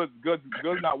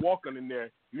 Goods not walking in there.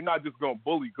 You're not just gonna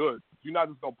bully Goods. You're not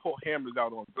just gonna pull hammers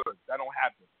out on Goods. That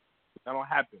don't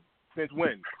happen. Since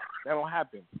when? That don't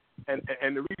happen. And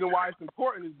the reason why it's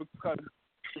important is because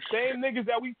the same niggas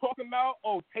that we talking about,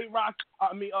 Tay Rock,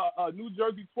 New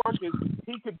Jersey twork is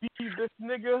he could be this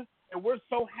nigga, and we're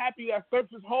so happy that Surf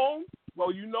is home.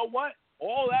 Well, you know what?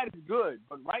 All that is good,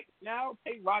 but right now,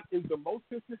 Tay Rock is the most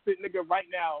consistent nigga right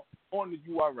now on the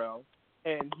URL,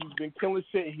 and he's been killing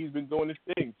shit, and he's been doing his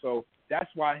thing. So that's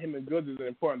why him and Goods is an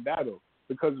important battle,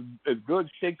 because if Goods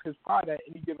shakes his pot at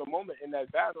any given moment in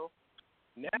that battle,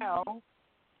 now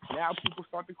people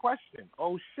start to question,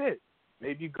 oh shit,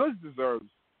 maybe Goods deserves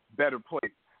better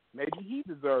plays. Maybe he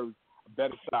deserves a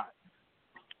better shot.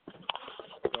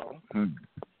 So,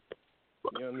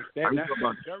 you understand? That's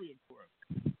very important.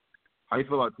 How you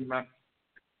feel about T-Mac?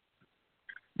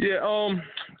 Yeah,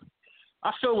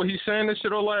 I feel what he's saying and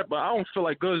shit all that, but I don't feel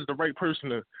like Goods is the right person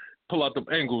to pull out them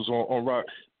angles on Rock.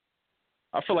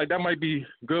 I feel like that might be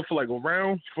good for like a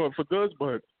round for Goods,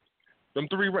 but them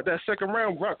that second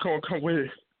round, Rock can't come with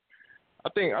it. I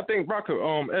think Rock could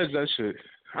edge that shit.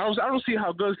 I don't see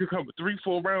how Goods could come with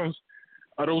 3-4 rounds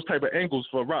of those type of angles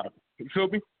for Rock. You feel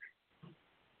me?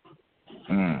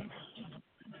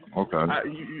 Okay.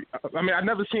 I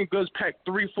never seen Goods pack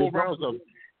 3-4 rounds of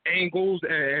angles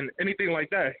and anything like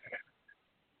that.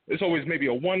 It's always maybe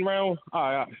a 1 round,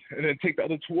 and then take the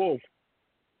other 2 off.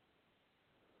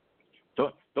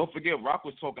 don't forget Rock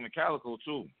was talking to Calico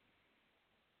too.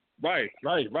 Right.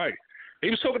 He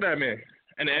was talking to that man,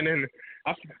 and then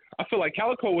I feel like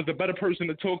Calico was the better person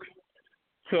to talk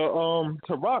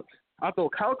to Rock. I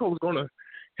thought Calico was gonna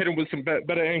hit him with some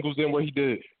better angles than what he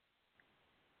did.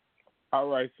 All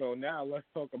right, so now let's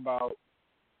talk about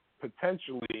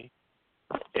potentially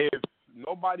if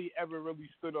nobody ever really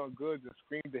stood on Goods and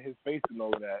screamed in his face and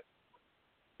all of that,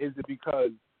 is it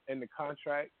because in the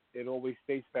contract it always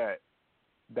states that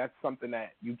that's something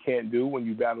that you can't do when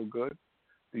you battle Goods?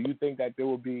 Do you think that there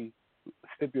will be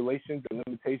stipulations and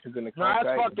limitations in the contract?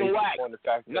 That's fucking whack.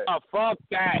 No, fuck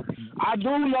that. I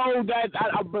do know that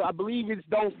I believe it's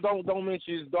don't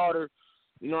mention his daughter.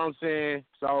 You know what I'm saying?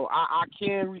 So I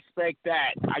can respect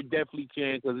that. I definitely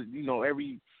can, because you know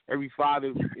every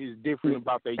father is different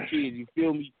about their kids. You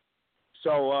feel me?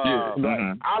 So I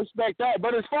respect that.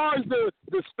 But as far as the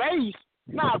space,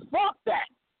 nah, fuck that.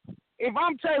 If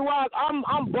I'm telling Rock,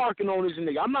 I'm barking on this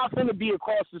nigga. I'm not finna be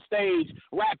across the stage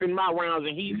rapping my rounds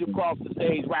and he's across the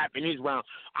stage rapping his round.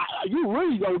 You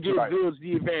really gonna give Goods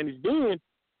the advantage then.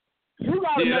 You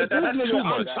gotta make this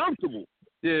nigga uncomfortable.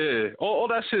 Yeah, all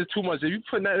that shit is too much. If you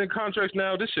putting that in contracts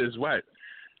now, this shit is whack.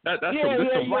 That's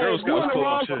some Girl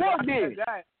Scouts club shit.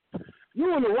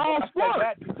 You in the wrong spot.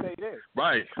 I said that to say this.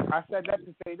 Right. I said that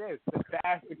to say this.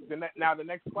 Now the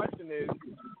next question is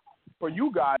for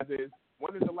you guys is,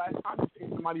 when is the last time you seen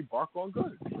somebody bark on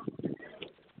Goods?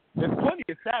 There's plenty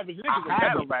of savage niggas in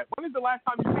battle rap. When is the last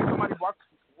time you seen somebody bark?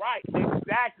 Right,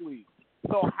 exactly.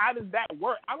 So how does that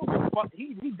work? I don't give a fuck.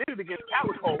 He did it against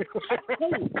Calico.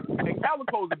 Cool. And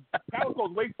Calico's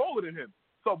way taller than him.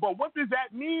 So, but what does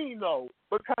that mean though?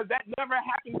 Because that never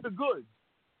happened to Goods.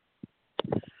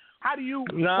 How do you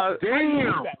do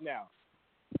that now?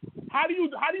 How do you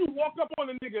walk up on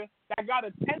a nigga that got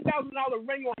a $10,000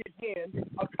 ring on his hand,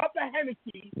 a cup of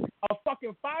Hennessy, a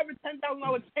fucking $5,000 or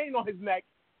 $10,000 chain on his neck?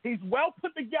 He's well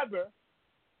put together.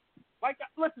 Like,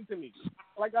 listen to me.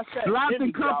 Like I said, lock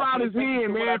the cup out his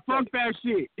hand, man. Fuck that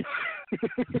shit.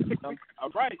 All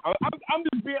right, I'm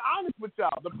just being honest with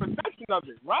y'all. The perception of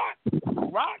it. Rock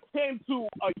came to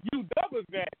a UW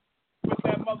event with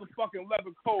that motherfucking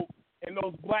leather coat and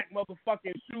those black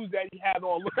motherfucking shoes that he had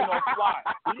on, looking all fly.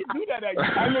 He didn't do that at you.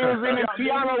 That nigga was in his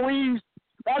Keanu Reeves.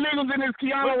 That nigga was in his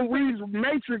Keanu Reeves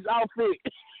Matrix outfit.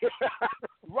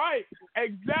 Right,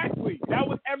 exactly. That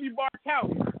was every bar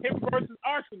count. Him versus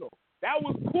Arsenal. That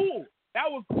was cool.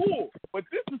 But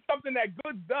this is something that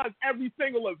Goods does every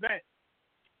single event.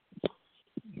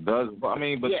 But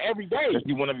every day. If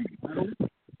you want to be.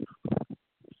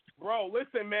 Bro,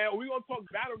 listen, man. We gonna talk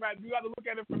battle rap. You got to look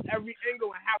at it from every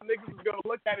angle and how niggas is gonna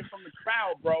look at it from the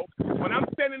crowd, bro. When I'm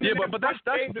standing in that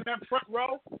stage in that front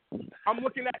row, I'm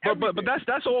looking at everything. But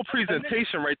that's all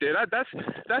presentation right there.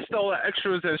 That's all the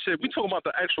extras and shit. We talking about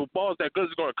the actual balls that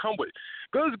Goods is gonna come with.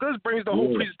 Goods brings the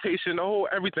whole presentation, the whole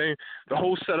everything, the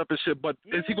whole setup and shit. But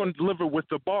is he gonna deliver with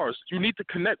the bars? You need to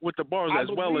connect with the bars I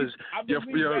believe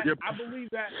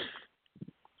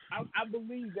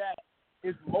that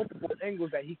it's multiple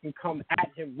angles that he can come at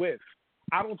him with.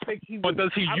 I don't think he. But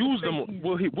does he use them?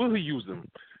 Will he use them?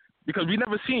 Because we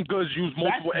never seen Goods use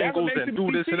multiple angles and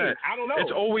do this and that. I don't know.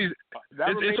 It's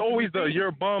always the you're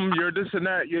a bum, you're this and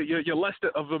that, you're less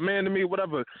of a man to me,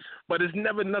 whatever. But it's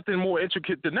never nothing more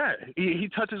intricate than that. He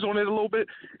touches on it a little bit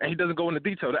and he doesn't go into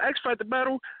detail. The X Factor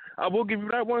battle, I will give you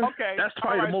that one. Okay. That's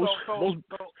probably the most.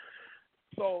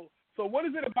 So what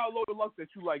is it about Loaded Lux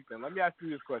that you like then? Let me ask you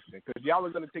this question, because y'all are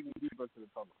going to take me deeper into the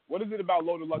tunnel. What is it about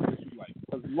Loaded Lux that you like?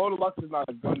 Because Loaded Lux is not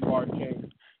a gun bar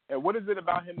king. And what is it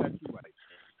about him that you like?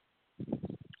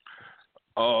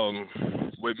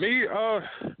 With me,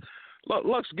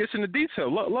 Lux gets into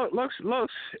detail.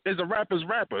 Lux is a rapper's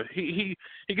rapper. He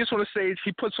gets on the stage.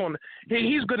 He puts on.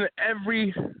 He's good at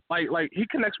every like he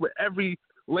connects with every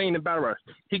lane in battle rap.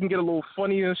 He can get a little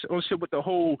funny and shit with the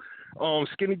whole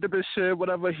skinny dipping shit,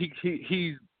 whatever.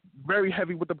 He's very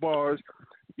heavy with the bars.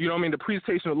 You know what I mean? The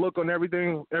presentation, the look on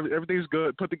everything, everything's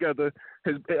good, put together.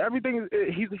 Everything.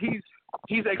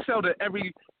 He's excelled at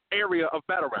every area of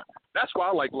battle rap. That's why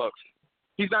I like Lux.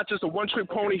 He's not just a one-trick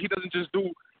pony. He doesn't just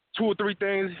do 2 or 3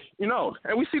 things, you know.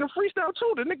 And we see the freestyle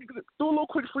too. The nigga do a little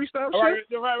quick freestyle shit.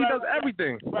 He does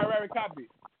everything. Right, copy.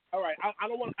 All right, I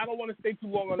don't want to stay too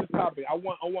long on this topic. I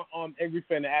want Angry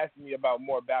Fan to ask me about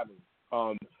more battles.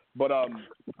 Last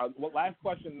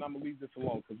question, and I'm gonna leave this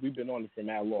alone because we've been on this for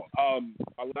mad long.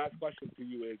 My last question to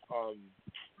you is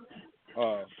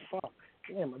fuck.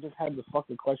 Damn, I just had the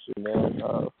fucking question, man.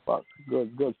 Fuck.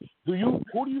 Good. Who do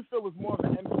you feel is more of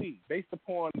an MC based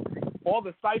upon all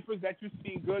the ciphers that you've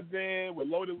seen Goods in with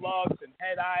Loaded Lux and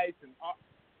Head Ice and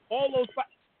all those?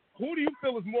 who do you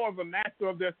feel is more of a master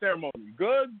of their ceremony,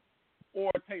 Goods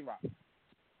or Tay-Rock?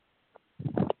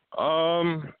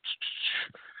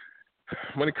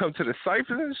 When it comes to the ciphers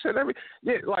and shit,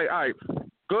 all right,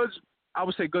 Goods. I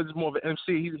would say Goods is more of an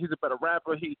MC. He's a better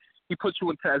rapper. He puts you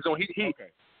in that zone. Okay.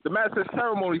 The master of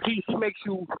ceremonies. He makes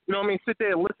you, sit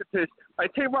there and listen to it.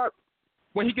 Like Tay-Rock,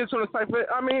 when he gets on the cipher,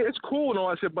 it's cool and all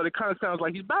that shit, but it kind of sounds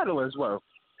like he's battling as well.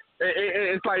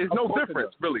 It's like it's no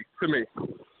difference really to me.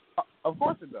 Of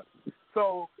course it does.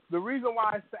 So the reason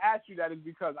why I asked you that is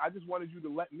because I just wanted you to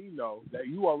let me know that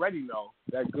you already know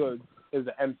that Goods is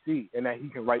an MC and that he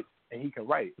can write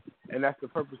and that's the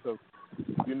purpose of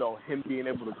him being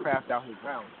able to craft out his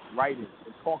rounds, writing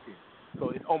and talking. So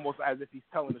it's almost as if he's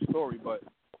telling a story. But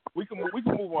we can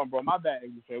move on, bro. My bad,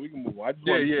 English fan. We can move on.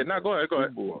 Go ahead.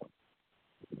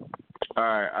 All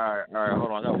right.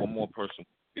 Hold on, I got one more person.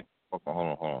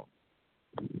 Hold on.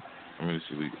 Let me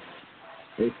see.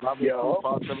 It's probably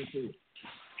 517.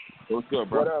 What's good,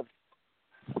 bro? What up?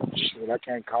 Shit, I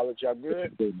can't call it. Y'all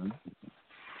good? Good, man.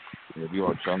 Yeah, you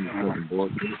all trying to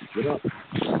board. What up?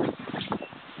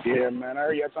 Yeah, man. I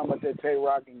heard y'all talking about that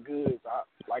Tay-Rock and Goods.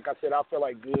 Like I said, I feel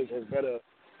like Goods has better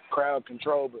crowd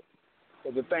control, but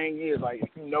the thing is, like, if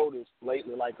you notice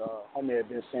lately, like homie had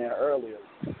been saying earlier,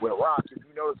 with Rock, if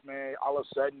you notice, man, all of a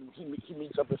sudden he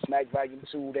meets up in Smack Volume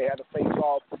 2, they had a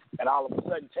face-off, and all of a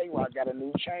sudden Tay-Rock got a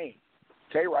new chain.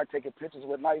 Tay-Rock taking pictures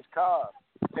with nice cars.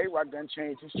 Tay-Rock done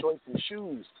changed his choice in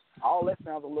shoes. All that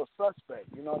sounds a little suspect.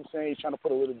 You know what I'm saying? He's trying to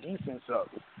put a little defense up.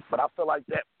 But I feel like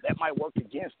that might work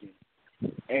against him.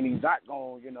 And he's not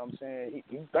going, you know what I'm saying?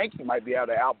 He thinks he might be able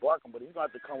to out-bark him, but he's going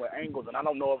to have to come with angles. And I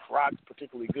don't know if Rock's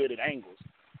particularly good at angles.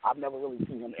 I've never really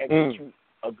seen him execute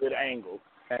a good angle.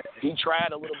 He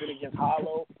tried a little bit against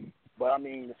Hollow, but,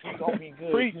 if he's going to be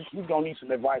good, he's going to need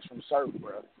some advice from Surf,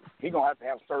 bro. He's going to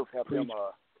have Surf help him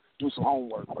do some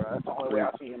homework, bro. That's the only way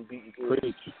I see him beating Goods.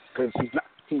 Because he's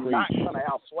not going to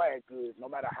out-swag Goods, no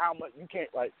matter how much. You can't,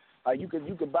 like you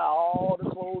could buy all the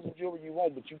clothes and jewelry you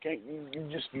want, but you can't. You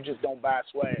just don't buy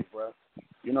swag, bro.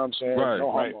 You know what I'm saying? Right,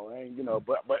 no right. homo,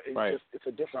 but it's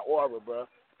a different aura, bro.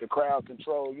 The crowd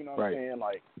control, you know what I'm saying?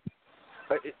 Like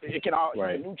it can all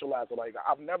neutralize it. Like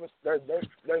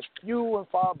there's few and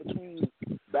far between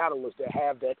battlers that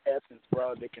have that essence,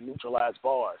 bro, that can neutralize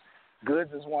bars.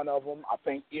 Goods is one of them. I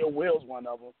think Ill Will's one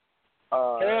of them.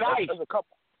 There's a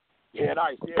couple. Head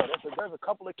Ice, yeah. There's a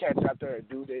couple of cats out there,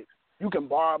 dude, that you can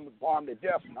bomb to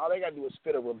death, and all they got to do is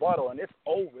spit a rebuttal, and it's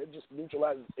over. It just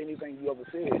neutralizes anything you ever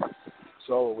said.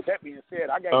 So with that being said,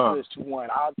 I got Goods 2-1.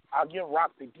 I'll give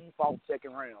Rock the default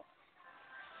second round.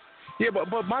 Yeah, but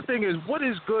my thing is, what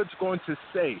is Goods going to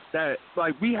say that,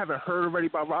 like, we haven't heard already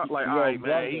about Rock? Like, all right,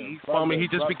 man, he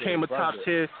just became a top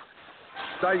tier.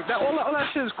 Like that, all that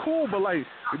shit is cool, but like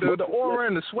the aura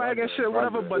and the swag and shit,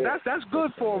 whatever. But that's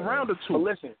good for a round or two. But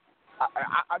listen,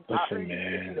 I heard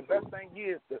you. The best thing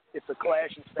is it's a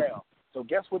clashing style. So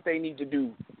guess what they need to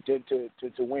do to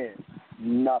win?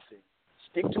 Nothing.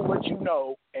 Stick to what you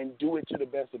know and do it to the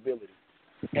best ability,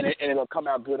 and it'll come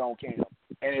out good on camera.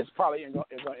 And it's probably going to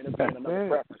entertain another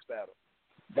preference battle.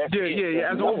 That's yeah.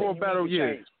 As an overall battle,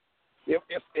 yeah. If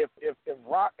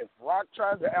Rock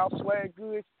tries to outswag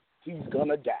Goods, he's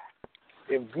gonna die.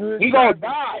 If Goods he's gonna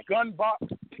die. Gun box.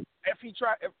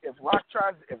 If Rock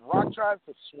tries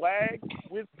to swag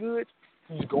with Goods,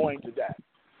 he's going to die.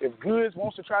 If Goods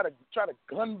wants to try to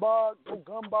gun bar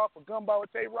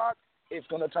with Tay-Rock, it's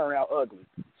gonna turn out ugly.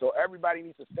 So everybody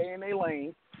needs to stay in their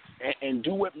lane and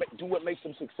do what makes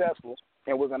them successful,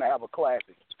 and we're gonna have a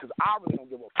classic. Because I really don't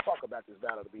give a fuck about this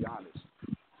battle, to be honest.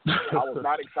 I was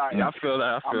not excited. Yeah, I feel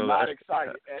that. I'm not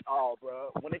excited at all, bro.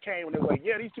 When they was like,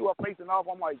 yeah, these two are facing off,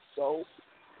 I'm like, so?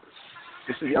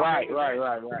 This is right.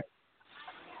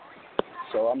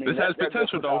 So, this has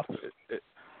potential, though. It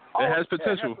has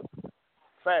potential.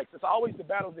 Facts. It's always the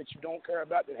battles that you don't care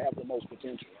about that have the most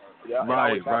potential. Yeah,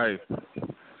 right.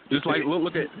 Just like,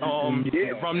 look at Rum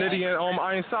Nitty and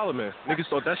Iron Solomon. Niggas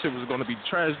thought that shit was going to be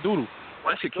trash doodle.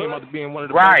 That shit came out to being one of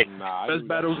the best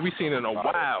battles we've seen in a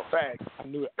while. Facts. I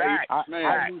knew it. I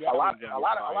knew that. A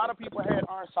lot of people had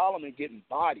Iron Solomon getting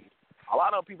bodied. A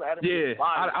lot of people had him getting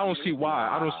bodied. I don't see why.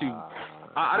 I didn't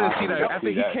see that.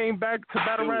 After he came back to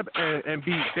battle rap and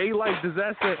beat Daylight,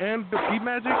 Disaster, and beat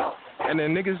Magic, and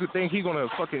then niggas think he gonna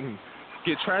fucking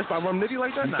get trashed by Rum Nitty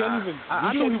like that? Nah.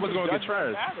 I knew he was gonna get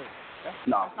trashed. That's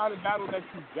not a battle that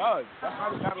you judge. That's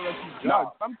not a battle that you judge.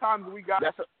 No. Sometimes we got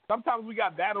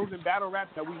battles in battle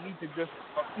rap that we need to just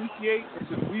appreciate and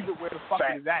just leave it where the fuck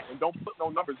it is at and don't put no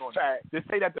numbers on it. Just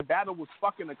say that the battle was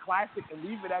fucking a classic and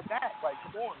leave it at that. Like,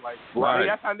 come on, like, right.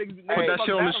 That's how niggas put that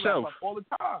shit on the shelf all the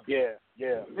time. Yeah.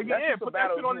 Nigga, put that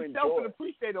shit on the shelf and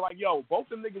appreciate it. Like, yo, both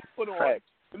them niggas put on.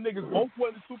 Them niggas both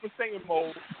went in Super Saiyan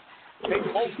mode. They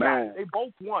both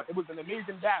won. It was an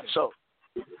amazing battle. So.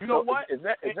 You know what? And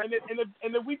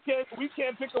if we can't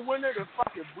pick a winner, then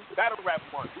fucking battle rap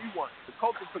won. We won. The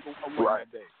culture took a win that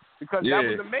day because that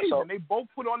was amazing. So, they both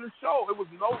put on the show. It was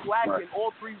no lag in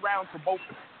all 3 rounds for both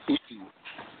of them.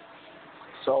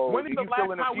 So when is the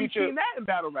last time we seen that in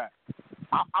battle rap?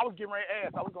 I was getting ready to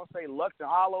ask. I was gonna say Lux and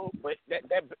Hollow, but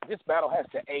this battle has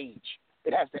to age.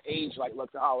 It has to age like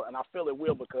Lux and Hollow, and I feel it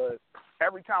will because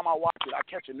every time I watch it, I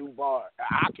catch a new bar.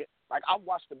 I've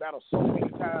watched the battle so many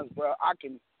times, bro. I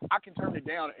can turn it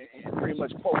down and pretty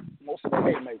much quote most of the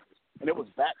haymakers. And it was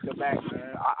back to back,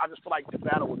 man. I just feel like the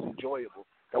battle was enjoyable.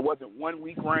 There wasn't 1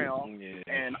 weak round,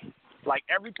 and like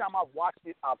every time I've watched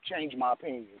it, I've changed my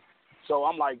opinion. So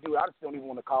I'm like, dude, I just don't even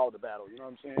want to call the battle. You know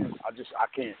what I'm saying? I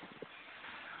can't.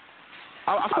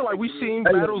 I feel like we've seen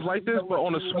battles like this, but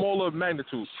on a smaller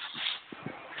magnitude.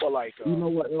 For like,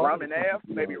 Rum and Av,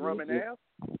 maybe Rum and Av.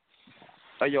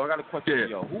 Hey, yo, I got a question. Yeah.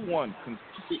 Yo, who won?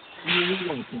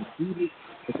 Conceded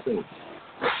or Surf?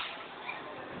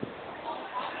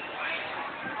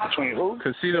 Between who?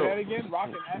 Casino. Say that again. Rock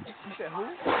and Av. You said who?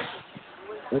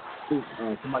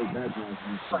 Somebody background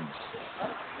from friends.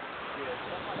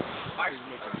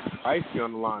 Icy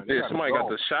on the line. Yeah, somebody got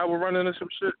the shower running or some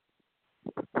shit.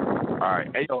 All right.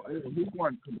 Hey, yo, who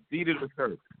won? Conceded or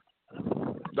Surf?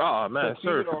 Oh, man,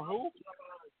 Surf. Or who?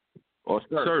 Or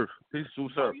Surf. Surf. He's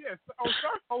Surf. Oh, yeah.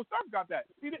 Surf got that.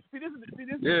 See, this is the thing,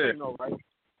 though, right?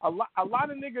 A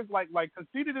lot of niggas, like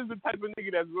Conceited is the type of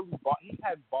nigga that's really, he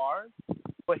has bars,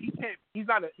 but he's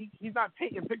not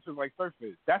painting pictures like Surf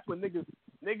is. That's what niggas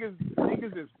is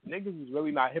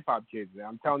really not hip-hop kids, man.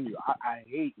 I'm telling you,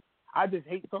 I just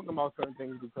hate talking about certain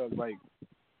things because,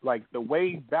 like the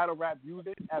way battle rap views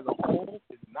it as a whole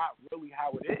is not really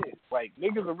how it is. Like,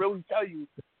 niggas will really tell you,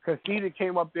 Conceited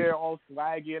came up there all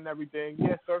swaggy and everything.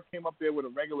 Yeah, Surf came up there with a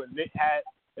regular knit hat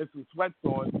and some sweats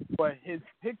on, but his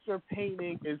picture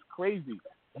painting is crazy.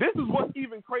 This is what's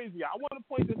even crazier. I want to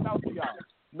point this out to y'all.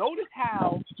 Notice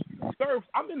how Surf,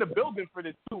 I'm in the building for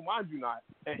this too, mind you not,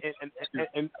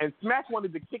 and Smack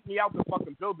wanted to kick me out the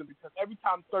fucking building because every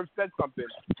time Surf said something,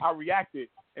 I reacted,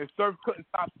 and Surf couldn't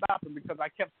stop stopping because I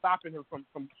kept stopping him from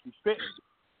spitting.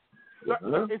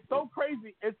 It's so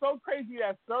crazy. It's so crazy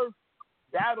that Surf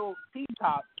battled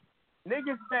T-Top.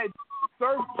 Niggas said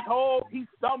Surf told, he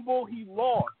stumbled, he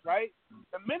lost, right?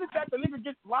 The minute that the nigga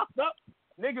gets locked up,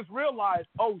 niggas realize,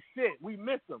 oh shit, we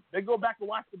missed him. They go back and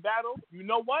watch the battle. You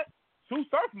know what? Sue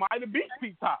Surf might have beat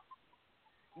T-Top.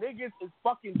 Niggas is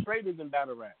fucking traitors in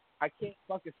battle rap. I can't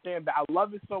fucking stand that. I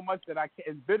love it so much that I can't.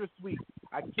 It's bittersweet.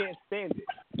 I can't stand it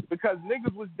because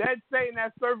niggas was dead saying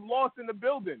that Surf lost in the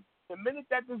building. The minute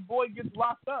that this boy gets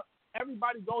locked up,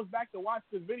 everybody goes back to watch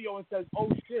the video and says,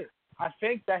 oh shit, I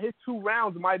think that his 2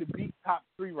 rounds might have beat Top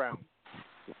 3 rounds.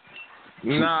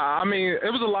 Nah, I mean,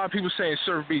 it was a lot of people saying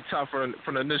Surf beat Top from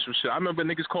the initial shit. I remember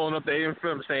niggas calling up the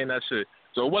AMFM saying that shit.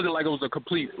 So it wasn't like it was a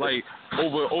complete, like,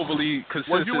 overly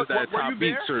consensus that Top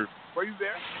beat Surf. Were you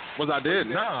there? Was I there?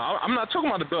 Nah, I'm not talking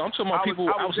about the bill. I'm talking about people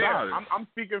outside. I'm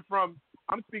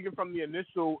speaking from the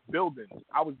initial building.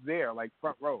 I was there, like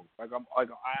front row. I'm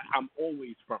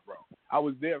always front row. I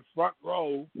was there front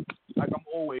row, like I'm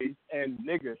always. And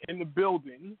nigga, in the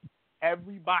building,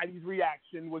 everybody's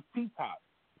reaction was T-Top.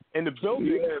 In the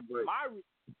building,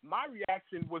 my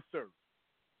reaction was Surf.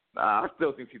 Nah, I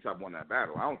still think T-Top won that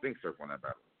battle. I don't think Surf won that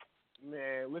battle.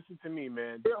 Man, listen to me,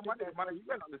 man. Yeah, my nigga, you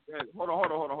gotta understand. Hold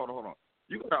on.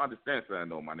 You gotta understand something,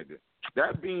 though, my nigga.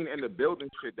 That being in the building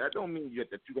shit, that don't mean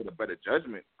that you got a better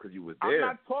judgment because you was there.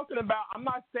 I'm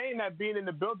not saying that being in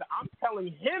the building. I'm telling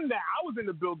him that I was in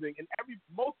the building and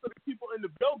most of the people in the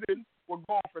building were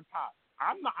going for Top.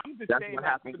 I'm just saying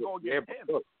that to go against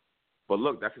him. But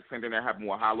look, that's the same thing that happened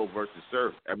with Hollow versus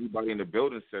Surf. Everybody in the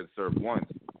building said Surf won.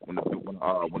 When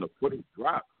the footage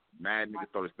dropped, mad niggas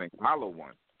started saying Hollow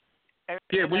won.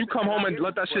 Yeah, when you come home and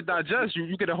let that shit digest,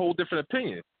 you get a whole different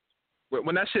opinion.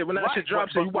 When that shit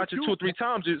drops and you watch it 2 or 3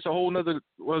 times, it's a whole nother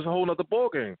ball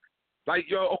game. Like,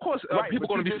 yo, of course, people are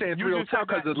gonna be saying 3 on top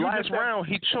because the last round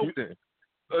he choked in.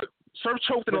 Surf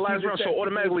choked in the last round, so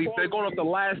automatically they're going off the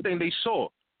last thing they saw.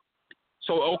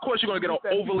 So of course you're gonna get an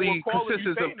overly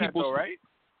consensus of people, right?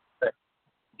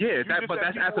 Yeah, but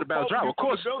that's after the battle drop. Of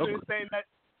course.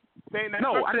 saying that.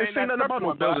 No, I didn't say nothing about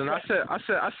no building. I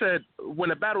said when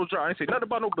the battle dropped, I didn't say nothing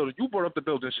about no building. You brought up the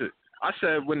building shit. I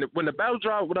said when the battle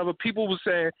dropped, whatever, people was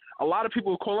saying, a lot of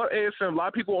people call up AFM, a lot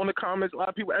of people on the comments, a lot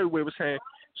of people everywhere was saying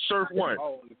Surf won.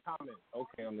 Oh, in the comments.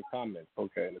 Okay, in the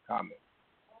comments.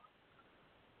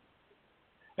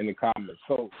 In the comments.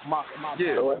 So my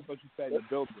yeah. that's what you said in the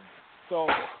building. So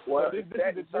this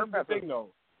is the thing though.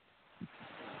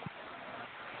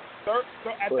 So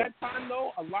at that time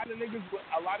though, a lot of niggas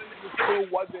still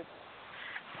wasn't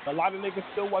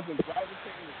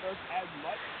gravitating to Surf as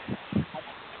much.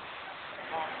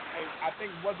 And I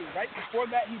think wasn't right before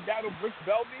that he battled Brick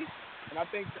Belby, and I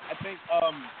think he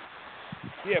battled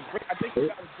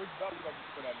Brick Belby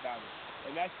for that battle,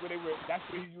 and that's where he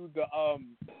used the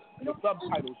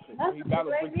subtitle shit. When he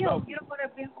battled Brick Belby.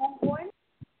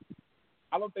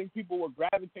 I don't think people were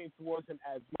gravitating towards him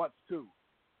as much too.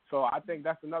 So I think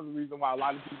that's another reason why a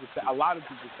lot of people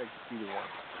think Cheetah won.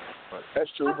 But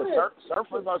that's true. But Surf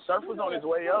was on his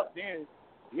way up. Then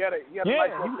he had a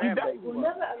nice little fan base.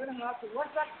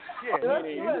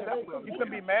 You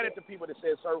couldn't be mad at the people that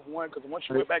said Surf won, because once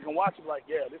you went back and watched it, like,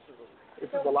 yeah, this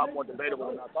is a lot more debatable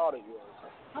than I thought it was.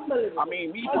 I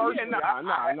mean, me personally,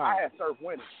 I had Surf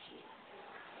winning.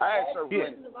 I had Surf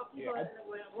winning. Yeah,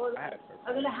 I had Surf.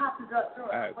 I'm gonna have to go through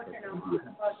it.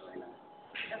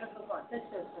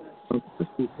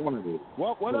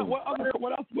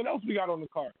 What else we got on the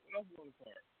card?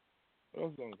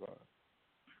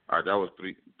 All right, that was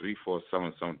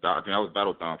 347 something. I think that was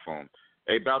Battlethon phone.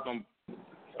 Hey, Battlethon.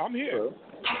 I'm here.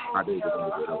 I did.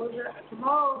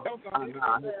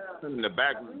 I'm in the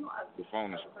back. The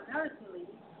phone is.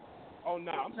 Oh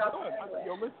no, I'm good.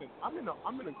 Yo, listen, I'm in a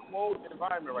closed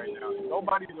environment right now.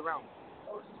 Nobody's around me.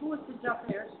 Who is the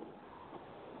jumper?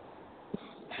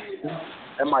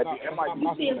 It might be.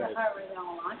 You see him higher right now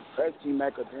online. That's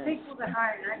T-Mac again. People that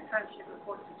higher 9 times should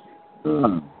report to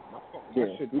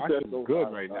My shit is good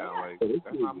right now. Like,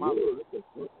 that's not my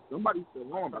fault. Somebody's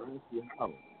still on, but I don't see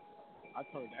how. I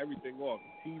turned everything off.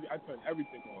 TV, I turned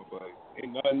everything off. Like,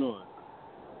 ain't nothing on.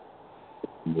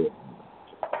 Yeah.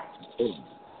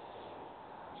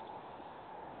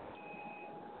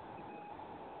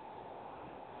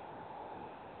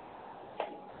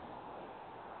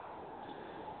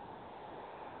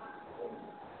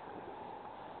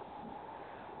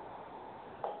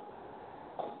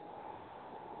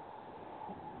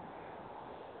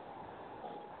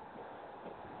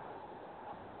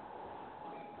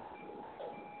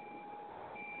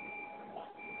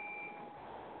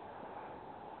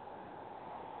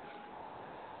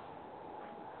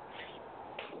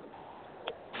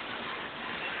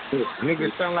 Nigga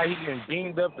sound like he getting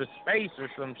beamed up to space or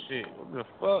some shit. What the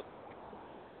fuck?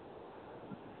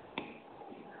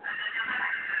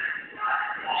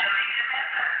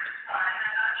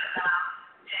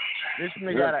 This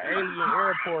nigga got an alien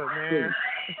airport, man.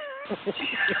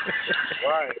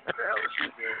 Right.